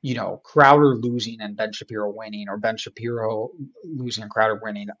 Crowder losing and Ben Shapiro winning, or Ben Shapiro losing and Crowder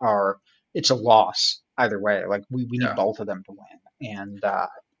winning, it's a loss either way. Like we need both of them to win. And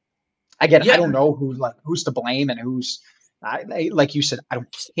again, I don't know who's to blame and who's, like you said, I don't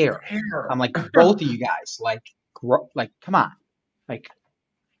care. I'm like, both of you guys, like come on, like.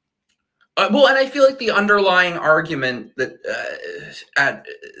 Well, and I feel like the underlying argument that at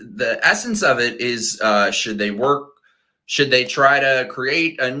the essence of it is, should they work? Should they try to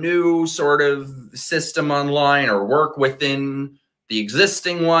create a new sort of system online or work within the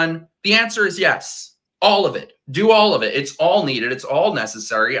existing one? The answer is yes. All of it. Do all of it. It's all needed. It's all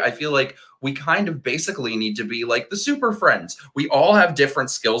necessary. I feel like we kind of basically need to be like the super friends. We all have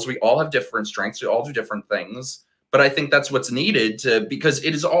different skills. We all have different strengths. We all do different things. But I think that's what's needed because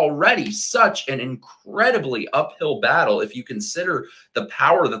it is already such an incredibly uphill battle if you consider the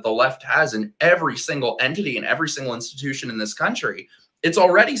power that the left has in every single entity and every single institution in this country. It's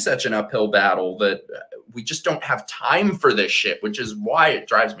already such an uphill battle that we just don't have time for this shit, which is why it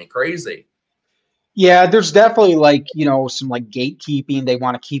drives me crazy. Yeah, there's definitely like, some like gatekeeping. They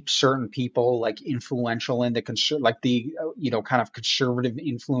want to keep certain people like influential in the kind of conservative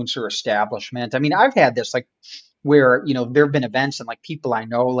influencer establishment. I mean, I've had this like where, there have been events and like people I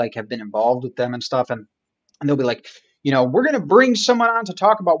know like have been involved with them and stuff. And they'll be like, we're going to bring someone on to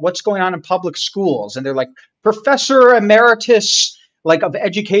talk about what's going on in public schools. And they're like, Professor Emeritus, like of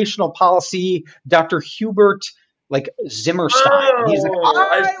educational policy, Dr. Hubert, like Zimmerstein. And he's like,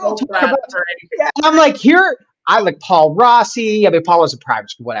 I will talk about. Yeah, and I'm like, I like Paul Rossi. I mean, Paul was a private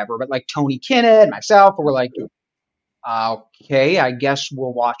school, whatever, but like Tony Kinnett and myself, we're like, okay, I guess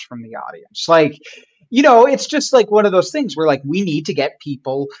we'll watch from the audience. Like, it's just like one of those things where like we need to get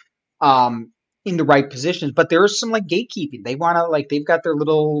people in the right positions, but there is some like gatekeeping. They want to like they've got their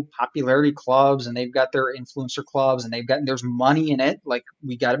little popularity clubs and they've got their influencer clubs and there's money in it. Like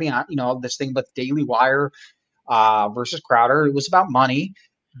we got to be on, this thing with Daily Wire versus Crowder. It was about money,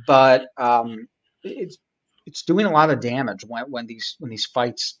 but it's it's doing a lot of damage when these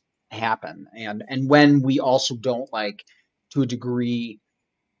fights happen, and when we also don't like to a degree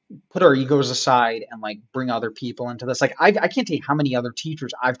put our egos aside and like bring other people into this. Like I can't tell you how many other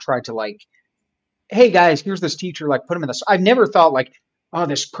teachers I've tried to like, hey guys, here's this teacher, like put him in this. I've never thought like, oh,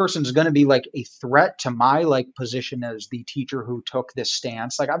 this person's going to be like a threat to my like position as the teacher who took this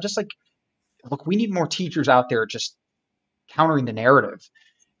stance. Like I'm just like, look, we need more teachers out there just countering the narrative.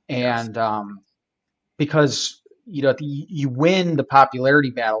 Yes. And because you win the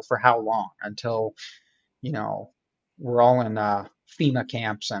popularity battle for how long until we're all in FEMA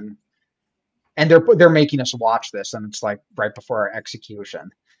camps and they're making us watch this, and it's like right before our execution.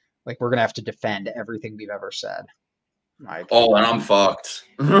 Like we're gonna have to defend everything we've ever said. Like, oh, and I'm fucked.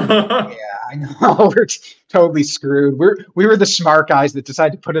 yeah, I know. We're totally screwed. We were the smart guys that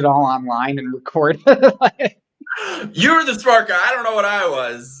decided to put it all online and record it. You were the smart guy. I don't know what I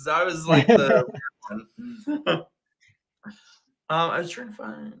was. I was like the weird one. I was trying to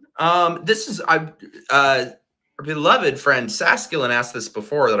find. This is our beloved friend Saskilin asked this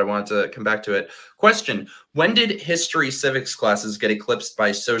before that I wanted to come back to it. Question: when did history civics classes get eclipsed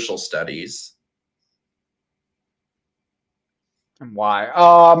by social studies? And why?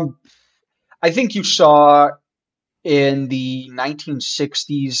 I think you saw in the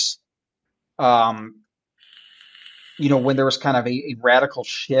 1960s, when there was kind of a radical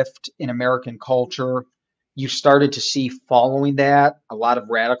shift in American culture, you started to see following that, a lot of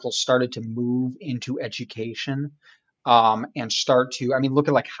radicals started to move into education and start to, I mean, look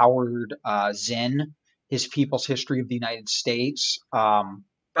at like Howard Zinn, his People's History of the United States. By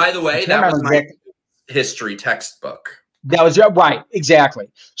the way, that was my history textbook. That was right,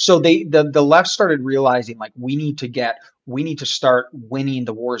 exactly. So the left started realizing like we need to start winning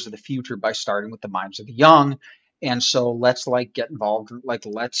the wars of the future by starting with the minds of the young. And so let's get involved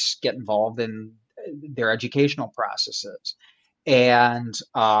in their educational processes. And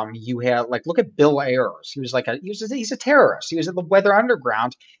you have like look at Bill Ayers. He's a terrorist. He was at the Weather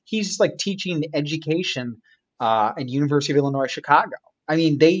Underground. He's like teaching education at University of Illinois Chicago. I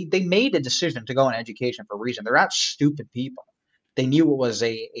mean, they made a decision to go in education for a reason. They're not stupid people. They knew it was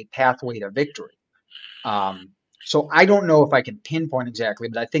a pathway to victory. So I don't know if I can pinpoint exactly,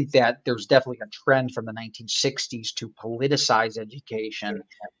 but I think that there's definitely a trend from the 1960s to politicize education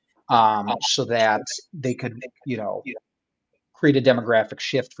so that they could, create a demographic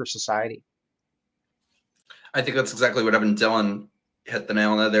shift for society. I think that's exactly what Evan Dillon hit the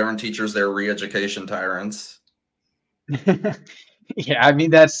nail on the head. They aren't teachers, they're re-education tyrants. Yeah, I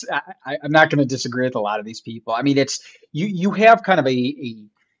mean I'm not going to disagree with a lot of these people. I mean, it's you have kind of a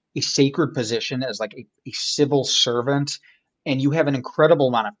sacred position as like a civil servant, and you have an incredible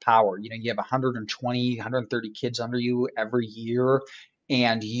amount of power. You have 120, 130 kids under you every year,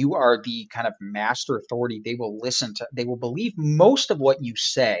 and you are the kind of master authority. They will believe most of what you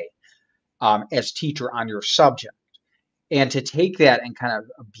say as teacher on your subject, and to take that and kind of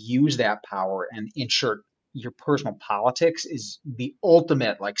abuse that power and insert your personal politics is the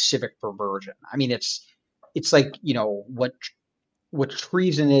ultimate like civic perversion. I mean, it's like, what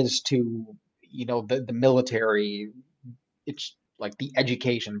treason is to, the military. It's like the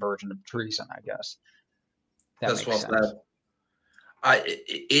education version of treason, I guess. That's well said.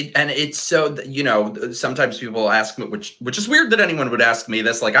 It's so, sometimes people ask me, which is weird that anyone would ask me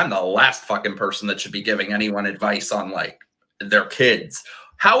this. Like, I'm the last fucking person that should be giving anyone advice on like their kids.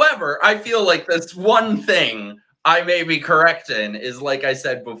 However, I feel like this one thing I may be correct in is, like I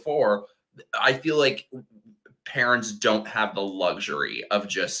said before, I feel like parents don't have the luxury of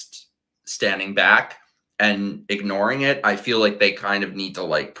just standing back and ignoring it. I feel like they kind of need to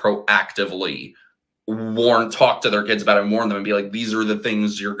like proactively talk to their kids about it, warn them and be like, these are the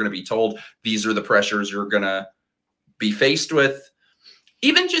things you're going to be told. These are the pressures you're going to be faced with.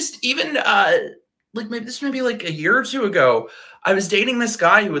 Even like maybe this may be like a year or two ago, I was dating this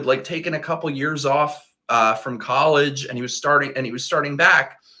guy who had like taken a couple years off from college, and he was starting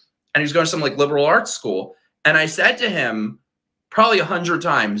back, and he was going to some like liberal arts school. And I said to him probably 100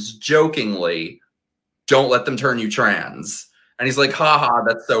 times jokingly, don't let them turn you trans. And he's like, haha,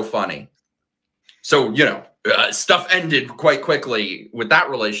 that's so funny. So, stuff ended quite quickly with that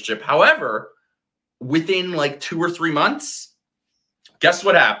relationship. However, within like 2 or 3 months, guess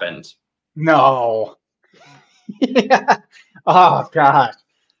what happened? No. Yeah. Oh God.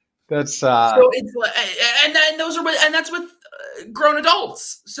 That's so it's like, and that's with grown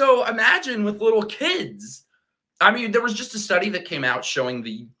adults. So imagine with little kids. I mean, there was just a study that came out showing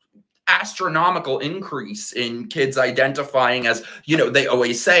the astronomical increase in kids identifying as, you know, they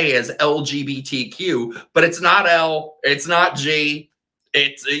always say as LGBTQ, but it's not L, it's not G,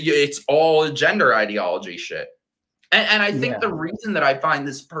 it's all gender ideology shit. And I think the reason that I find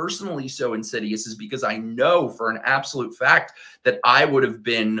this personally so insidious is because I know for an absolute fact that I would have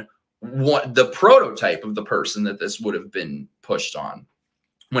been the prototype of the person that this would have been pushed on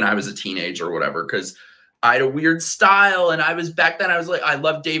when I was a teenager or whatever, because I had a weird style, and I was back then, I was like, I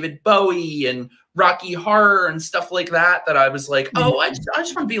loved David Bowie and Rocky Horror and stuff like that, that I was like, oh, I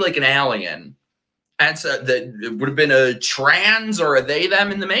just want to be like an alien. And so that it would have been a trans or a they,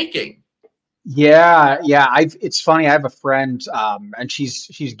 them in the making. Yeah, it's funny. I have a friend, and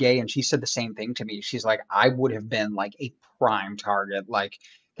she's gay, and she said the same thing to me. She's like, I would have been like a prime target, like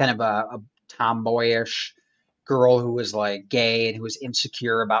kind of a tomboyish girl who was like gay and who was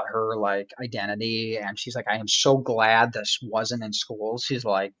insecure about her like identity. And she's like, I am so glad this wasn't in school. She's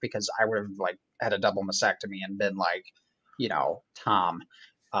like, because I would have like had a double mastectomy and been like, you know, Tom,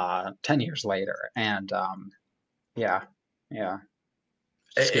 10 years later. And yeah,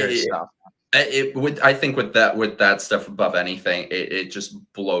 scary stuff. I think with that stuff above anything, it just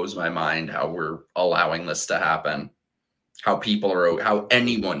blows my mind how we're allowing this to happen. How people are, how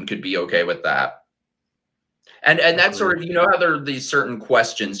anyone could be okay with that. And that's sort of, you know, how there are these certain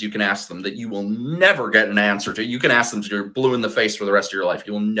questions you can ask them that you will never get an answer to. You can ask them to you're blue in the face for the rest of your life.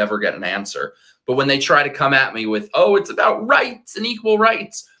 You will never get an answer. But when they try to come at me with, oh, it's about rights and equal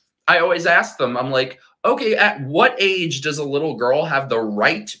rights, I always ask them, I'm like, okay, at what age does a little girl have the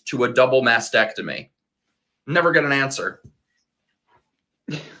right to a double mastectomy? Never get an answer.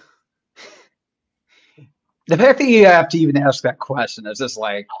 The fact that you have to even ask that question is just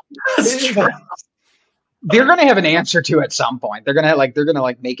like, they're going to have an answer to at some point. They're going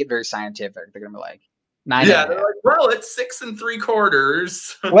to make it very scientific. They're going to be like, 9. Yeah, they're like, well, it's 6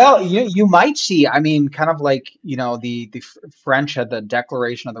 3/4. Well, you might see, I mean, kind of like, you know, the French had the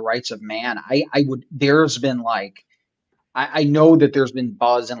Declaration of the Rights of Man. There's been like, I know that there's been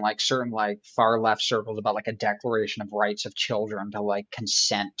buzz in like certain like far left circles about like a Declaration of Rights of children to like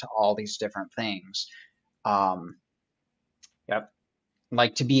consent to all these different things. Yep.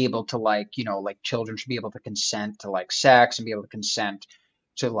 Like to be able to like, you know, like children should be able to consent to like sex and be able to consent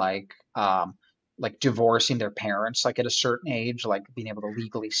to like divorcing their parents like at a certain age, like being able to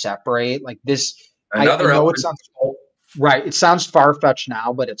legally separate like this. I know it sounds right. It sounds far-fetched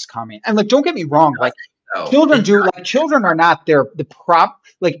now, but it's coming. And like, don't get me wrong, like children are not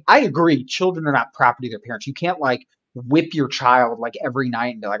like I agree, children are not property of their parents. You can't like whip your child like every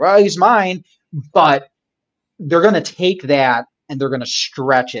night and be like, well, he's mine. But they're gonna take that and they're going to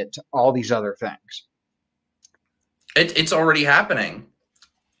stretch it to all these other things. It's already happening.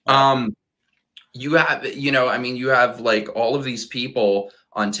 You have, you know, I mean, you have like all of these people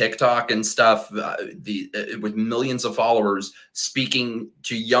on TikTok and stuff, with millions of followers speaking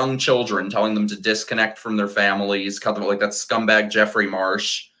to young children, telling them to disconnect from their families, cut them like that scumbag Jeffrey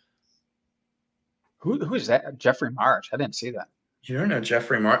Marsh. Who is that? Jeffrey Marsh? I didn't see that. You don't know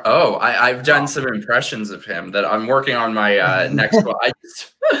Jeffrey Marsh? Oh, I've done some impressions of him that I'm working on my next one.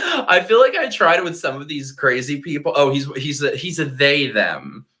 I feel like I tried it with some of these crazy people. Oh, he's a they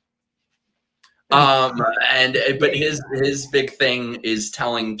them. But his big thing is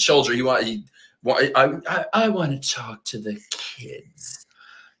telling children I want to talk to the kids.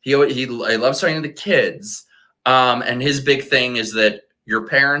 He loves talking to the kids. And his big thing is that your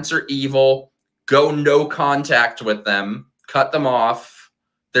parents are evil. Go no contact with them. Cut them off.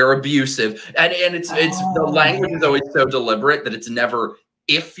 They're abusive. And it's the language is always so deliberate that it's never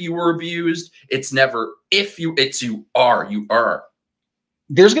if you were abused. It's never if you, it's you are.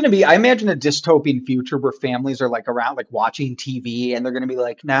 There's going to be, I imagine, a dystopian future where families are like around, like watching TV, and they're going to be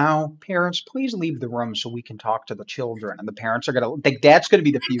like, now, parents, please leave the room so we can talk to the children. And the parents are going to think that's going to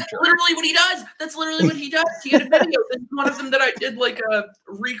be the future. That's literally what he does. That's literally what he does. He had a video. This is one of them that I did like a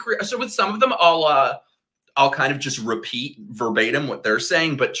recreate. So with some of them, I'll kind of just repeat verbatim what they're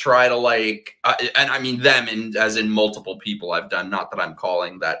saying, but try to like, and I mean them as in multiple people I've done, not that I'm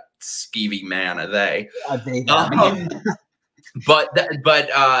calling that skeevy man a they.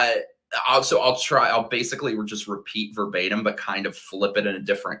 I'll basically just repeat verbatim, but kind of flip it in a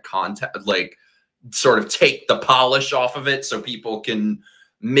different context, like sort of take the polish off of it so people can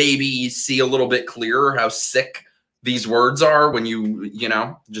maybe see a little bit clearer how sick these words are when you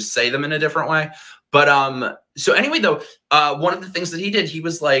know, just say them in a different way. But so anyway, though, one of the things that he did, he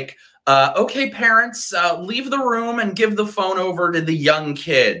was like, okay, parents, leave the room and give the phone over to the young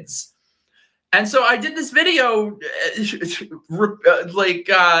kids. And so I did this video,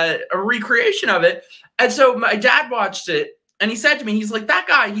 a recreation of it. And so my dad watched it, and he said to me, he's like, that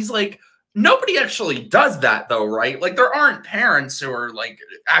guy, he's like, nobody actually does that though, right? Like there aren't parents who are like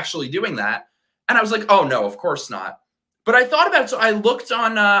actually doing that. And I was like, oh no, of course not. But I thought about it. So I looked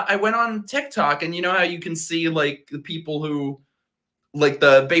on, I went on TikTok, and you know how you can see like the people who, like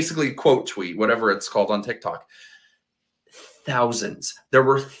the basically quote tweet, whatever it's called on TikTok. Thousands. There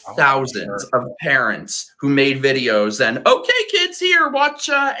were thousands of parents who made videos and, okay, kids, here, watch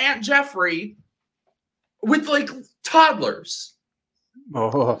Aunt Jeffrey with like toddlers.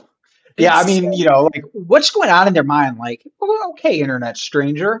 Oh, yeah. I mean, you know, like what's going on in their mind? Like, oh, okay, internet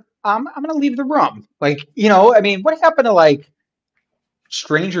stranger, I'm going to leave the room. Like, you know, I mean, what happened to like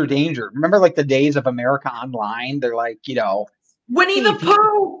stranger danger? Remember like the days of America Online? They're like, you know, Winnie the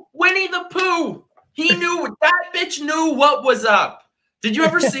Pooh. Winnie the Pooh. He knew, that bitch knew what was up. Did you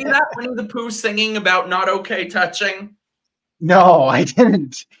ever see that? Winnie the Pooh singing about not okay touching? No, I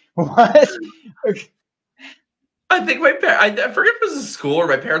didn't. What? I think my parents, I forget if it was a school or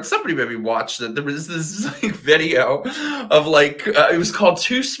my parents, somebody maybe watched it. There was this like video of like, it was called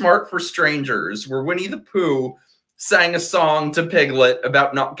Too Smart for Strangers, where Winnie the Pooh sang a song to Piglet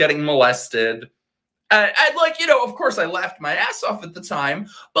about not getting molested. And like, you know, of course I laughed my ass off at the time,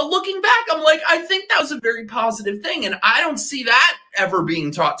 but looking back, I'm like, I think that was a very positive thing. And I don't see that ever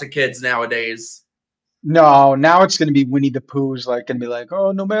being taught to kids nowadays. No, now it's going to be Winnie the Pooh's like going to be like,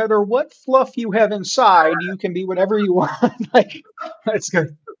 oh, no matter what fluff you have inside, you can be whatever you want. Like, that's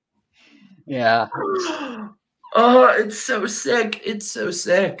good. Yeah. Oh, it's so sick. It's so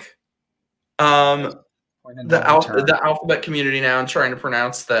sick. The alphabet community now, I'm trying to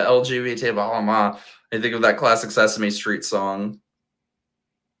pronounce the LGBT blah, blah, blah. I think of that classic Sesame Street song.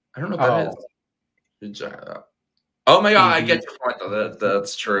 I don't know what that is. Oh my God, I get your point though.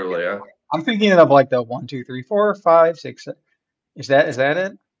 That's true, Leah. I'm thinking of like the 1, 2, 3, 4, 5, 6. Is that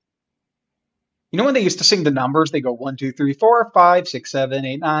it? You know when they used to sing the numbers, they go 1, 2, 3, 4, 5, 6, 7,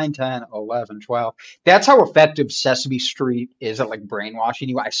 8, 9, 10, 11, 12. That's how effective Sesame Street is at like brainwashing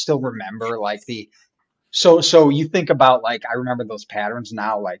you. I still remember like so you think about like, I remember those patterns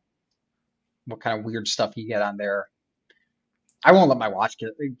now, like what kind of weird stuff you get on there. I won't let my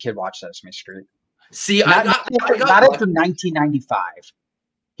kid watch Sesame Street. See, not after 1995.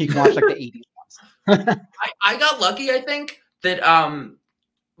 He can watch like the 80s ones. I got lucky, I think, that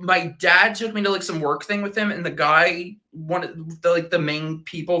my dad took me to like some work thing with him, and the guy, one of the main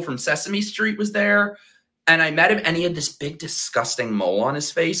people from Sesame Street was there. And I met him, and he had this big, disgusting mole on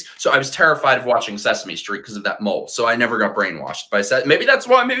his face. So I was terrified of watching Sesame Street because of that mole. So I never got brainwashed by Maybe that's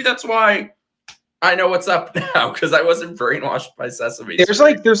why I know what's up now, because I wasn't brainwashed by Sesame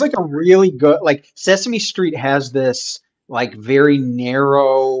Street. There's like a really good, like Sesame Street has this like very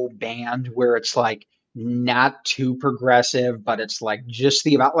narrow band where it's like not too progressive, but it's like just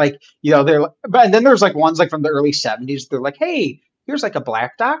the about like, you know, but then there's like ones like from the early 70s. They're like, hey, here's like a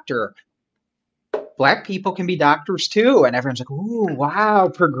black doctor. Black people can be doctors too. And everyone's like, ooh, wow,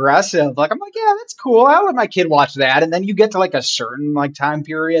 progressive. Like, I'm like, yeah, that's cool. I'll let my kid watch that. And then you get to like a certain like time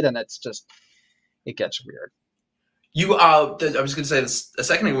period and it's just, it gets weird. I was going to say this a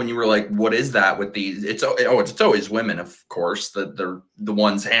second ago when you were like, what is that with these? It's always women, of course, that they're the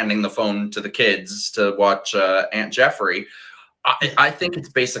ones handing the phone to the kids to watch Aunt Jeffrey. I think it's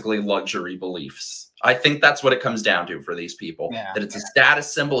basically luxury beliefs. I think that's what it comes down to for these people, that it's a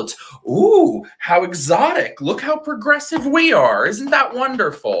status symbol. It's, ooh, how exotic. Look how progressive we are. Isn't that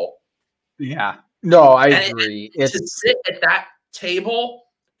wonderful? Yeah. No, I agree. To sit at that table,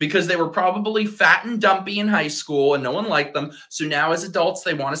 because they were probably fat and dumpy in high school and no one liked them. So now as adults,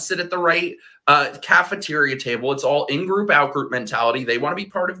 they want to sit at the right cafeteria table. It's all in-group, out-group mentality. They want to be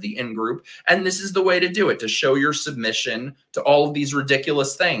part of the in-group. And this is the way to do it, to show your submission to all of these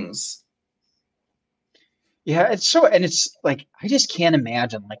ridiculous things. Yeah, it's like, I just can't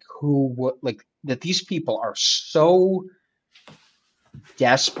imagine like that these people are so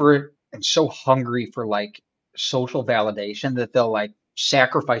desperate and so hungry for like social validation that they'll like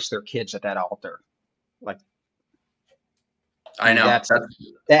sacrifice their kids at that altar. Like, I know that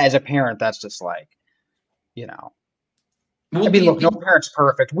as a parent, that's just like, you know, I mean, look, no parent's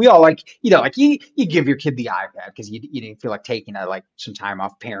perfect. We all like, you know, like you give your kid the iPad because you didn't feel like taking some time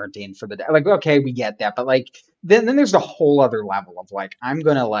off parenting for the day. Like, okay, we get that. But like, then there's the whole other level of like, I'm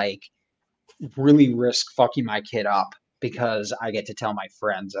going to like really risk fucking my kid up because I get to tell my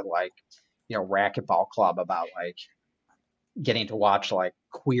friends at like, you know, racquetball club about like getting to watch like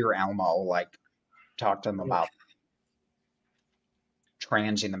queer Elmo, like talk to them about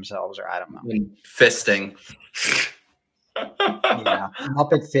transing themselves, or I don't know. Fisting. Yeah. Yeah,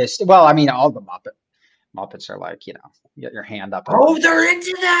 Muppet Fist. Well, I mean, all the Muppets are like, you get your hand up. Oh, they're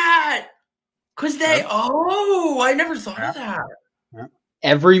into that. Because Yep. I never thought of that. Yep.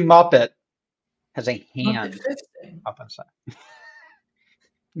 Every Muppet has a hand Muppet fisting. up inside.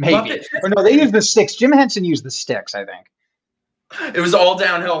 Maybe. Muppet Or no, they use the sticks. Jim Henson used the sticks, I think. It was all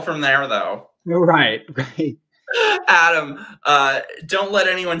downhill from there, though. Right. Adam, don't let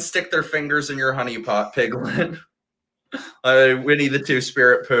anyone stick their fingers in your honey pot, Piglet. Winnie the Two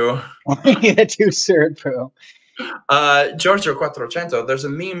Spirit Poo. Winnie the Two Spirit Poo. Giorgio Quattrocento, there's a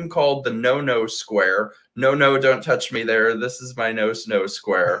meme called the no square. No, don't touch me there. This is my no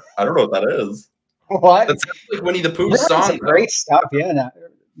square. I don't know what that is. What? That's like Winnie the Pooh's song. Great stuff. Yeah.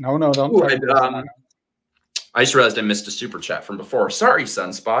 No, don't touch me. I just realized I missed a super chat from before. Sorry,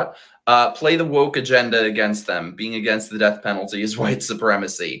 Sunspot. Play the woke agenda against them. Being against the death penalty is white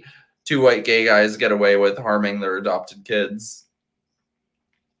supremacy. 2 white gay guys get away with harming their adopted kids.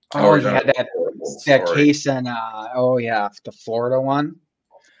 Oh, yeah, that case in the Florida one.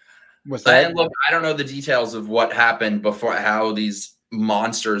 Was that? And look, I don't know the details of what happened before, how these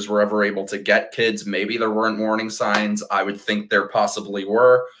monsters were ever able to get kids. Maybe there weren't warning signs. I would think there possibly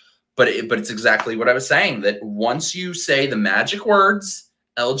were. But it's exactly what I was saying, that once you say the magic words,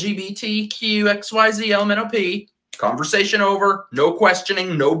 LGBTQ, XYZ, LMNOP, conversation over, no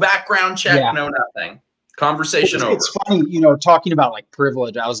questioning, no background check, no nothing. Conversation over. It's funny, talking about like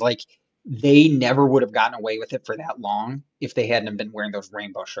privilege. I was like, they never would have gotten away with it for that long if they hadn't been wearing those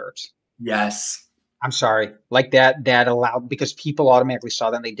rainbow shirts. Yes. I'm sorry. Like that allowed, because people automatically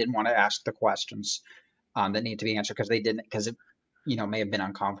saw them. They didn't want to ask the questions that need to be answered because it may have been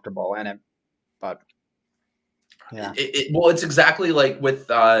uncomfortable but yeah. It's exactly like with,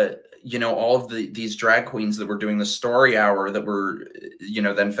 all of these drag queens that were doing the story hour that were,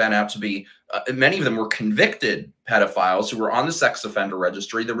 then found out to be, many of them were convicted pedophiles who were on the sex offender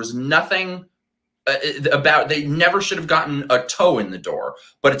registry. There was nothing they never should have gotten a toe in the door,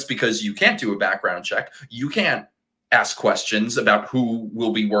 but it's because you can't do a background check. You can't ask questions about who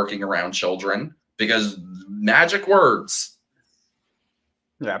will be working around children because magic words.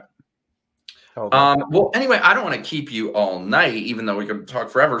 Yeah. Well, anyway, I don't want to keep you all night, even though we could talk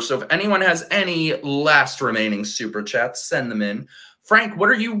forever. So if anyone has any last remaining super chats, send them in. Frank, what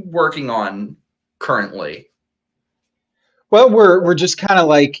are you working on currently? Well, we're just kind of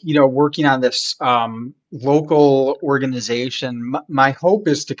like, working on this local organization. My hope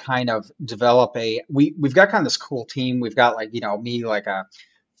is to kind of develop we've got kind of this cool team. We've got like, me, like a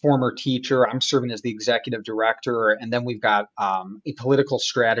former teacher. I'm serving as the executive director. And then we've got a political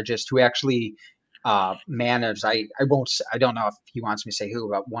strategist who actually managed, I don't know if he wants me to say who,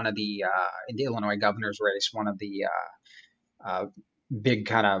 but one of the, in the Illinois governor's race, one of the big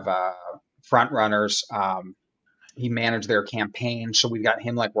kind of front runners, he managed their campaign. So we've got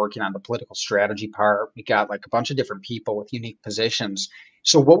him like working on the political strategy part. We got like a bunch of different people with unique positions.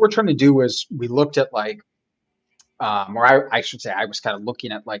 So what we're trying to do is we looked at like, or I should say, I was kind of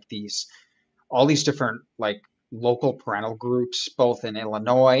looking at like all these different like local parental groups, both in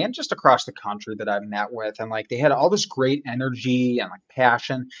Illinois and just across the country that I've met with. And like, they had all this great energy and like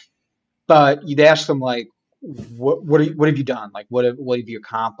passion, but you'd ask them like, what have you done? Like, what have you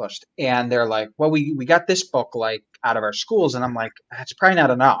accomplished? And they're like, well, we got this book like out of our schools. And I'm like, that's probably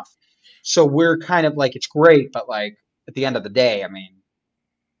not enough. So we're kind of like, it's great, but like at the end of the day, I mean,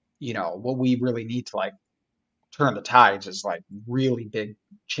 what we really need to like turn the tides is like really big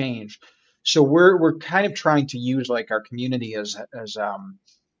change. So we're kind of trying to use like our community as kind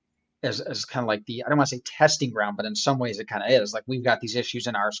of like I don't want to say testing ground, but in some ways it kind of is. Like we've got these issues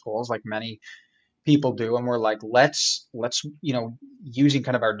in our schools, like many people do, and we're like, let's using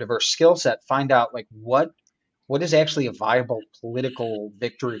kind of our diverse skill set, find out like what does actually a viable political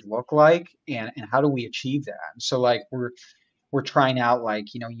victory look like, and how do we achieve that? And so like we're trying out like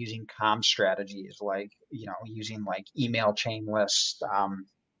using comm strategies, like using like email chain lists,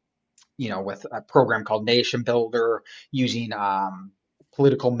 with a program called Nation Builder, using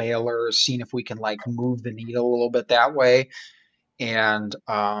political mailers, seeing if we can like move the needle a little bit that way, and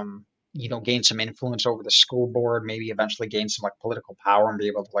gain some influence over the school board, maybe eventually gain some like political power and be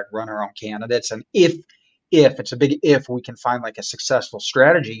able to like run our own candidates. And if it's a big if, we can find like a successful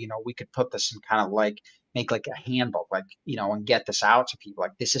strategy, we could put this in kind of like make like a handbook, like, and get this out to people.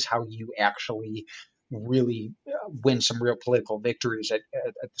 Like, this is how you actually really win some real political victories at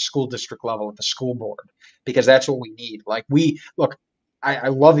the school district level, at the school board, because that's what we need. Like I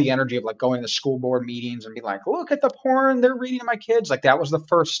love the energy of like going to school board meetings and be like, look at the porn they're reading to my kids. Like that was the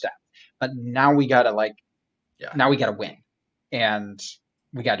first step. But now we got to now we got to win, and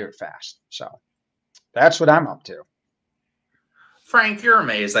we got to do it fast. So that's what I'm up to. Frank, you're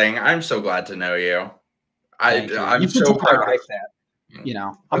amazing. I'm so glad to know you. I'm You should so tell my proud. wife that. You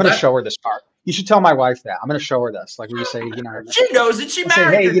know, I'm going to show her this part. You should tell my wife that. I'm going to show her this. Like we say, you know, She knows it. She say,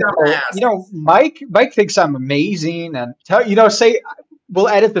 married hey, your dumbass. Mike thinks I'm amazing, and say, we'll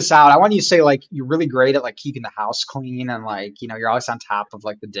edit this out. I want you to say like you're really great at like keeping the house clean, and like you're always on top of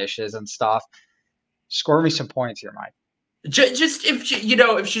like the dishes and stuff. Score me some points here, Mike. Just if she,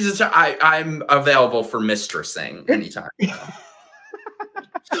 if she's I'm available for mistressing anytime.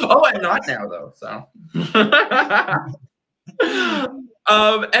 Oh, I'm not now though. So,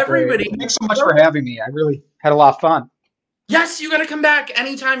 everybody, great. Thanks so much for having me. I really had a lot of fun. Yes, you got to come back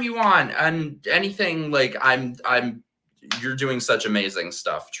anytime you want, and anything like you're doing such amazing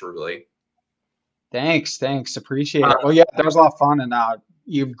stuff. Truly. Thanks. Appreciate it. Well, yeah, that was a lot of fun, and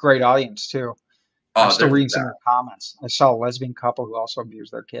you have a great audience too. I'm still reading some of the comments. I saw a lesbian couple who also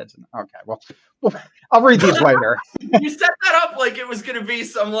abused their kids. Okay, well, I'll read these later. You set that up like it was going to be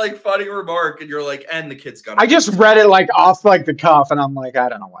some like funny remark, and you're like, and the kids got. I just read it like off like the cuff, and I'm like, I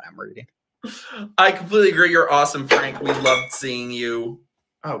don't know what I'm reading. I completely agree. You're awesome, Frank. We loved seeing you.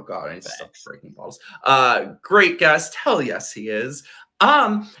 Oh God, I need to stop breaking bottles. Great guest. Hell yes, he is.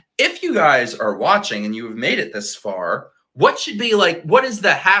 If you guys are watching and you have made it this far, what should be like, what is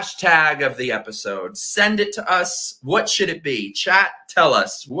the hashtag of the episode? Send it to us. What should it be? Chat, tell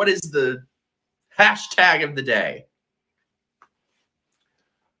us. What is the hashtag of the day?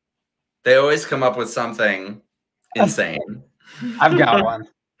 They always come up with something insane. I've got one.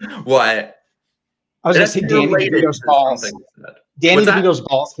 What? I was going to say Danny DeVito's balls. Danny DeVito's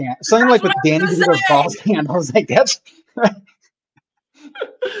balls can. Something like with Danny DeVito's balls can. I was like, that's...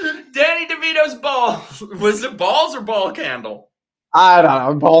 Danny DeVito's balls. Was it balls or ball candle? I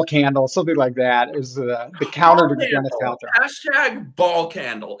don't know. Ball candle, something like that. It was the counter to Gwyneth Paltrow. Hashtag ball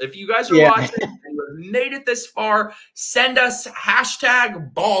candle. If you guys are watching and you have made it this far, send us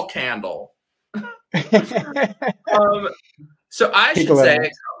hashtag ball candle. So I should say a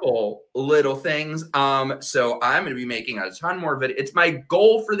couple little things. So I'm going to be making a ton more videos. It's my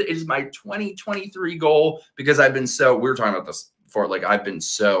goal it is my 2023 goal, because we were talking about this before, like I've been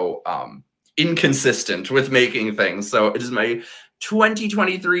so inconsistent with making things. So it is my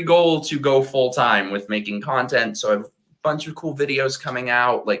 2023 goal to go full time with making content. So I have a bunch of cool videos coming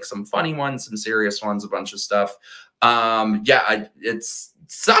out, like some funny ones, some serious ones, a bunch of stuff. It's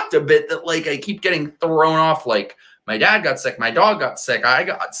sucked a bit that like I keep getting thrown off. Like my dad got sick, my dog got sick, I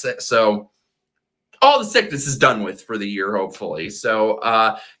got sick. So all the sickness is done with for the year, hopefully.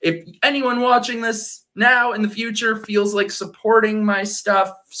 So if anyone watching this now in the future feels like supporting my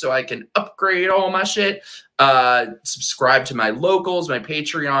stuff so I can upgrade all my shit, subscribe to my locals, my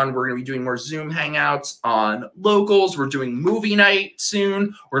Patreon. We're going to be doing more Zoom hangouts on locals. We're doing movie night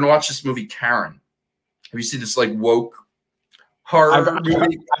soon. We're going to watch this movie, Karen. Have you seen this like woke horror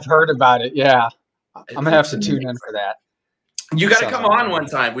movie? I've heard about it, yeah. I'm going to have to tune in for that. You got to come on one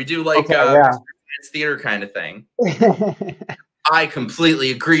time. We do like theater kind of thing. I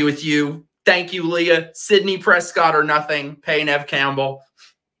completely agree with you. Thank you, Leah. Sydney Prescott or nothing. Pay Nev Campbell.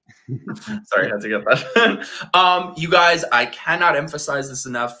 Sorry, I had to get that. You guys, I cannot emphasize this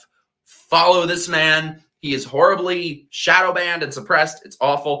enough. Follow this man. He is horribly shadow banned and suppressed. It's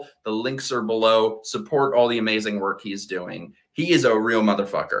awful. The links are below. Support all the amazing work he's doing. He is a real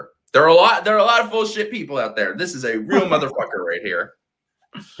motherfucker. There are a lot of bullshit people out there. This is a real motherfucker right here.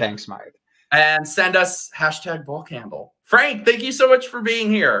 Thanks, Mike. And send us hashtag ball candle. Frank, thank you so much for being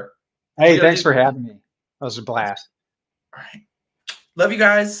here. Hey, thanks for having me. That was a blast. All right. Love you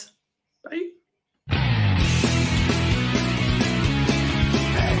guys.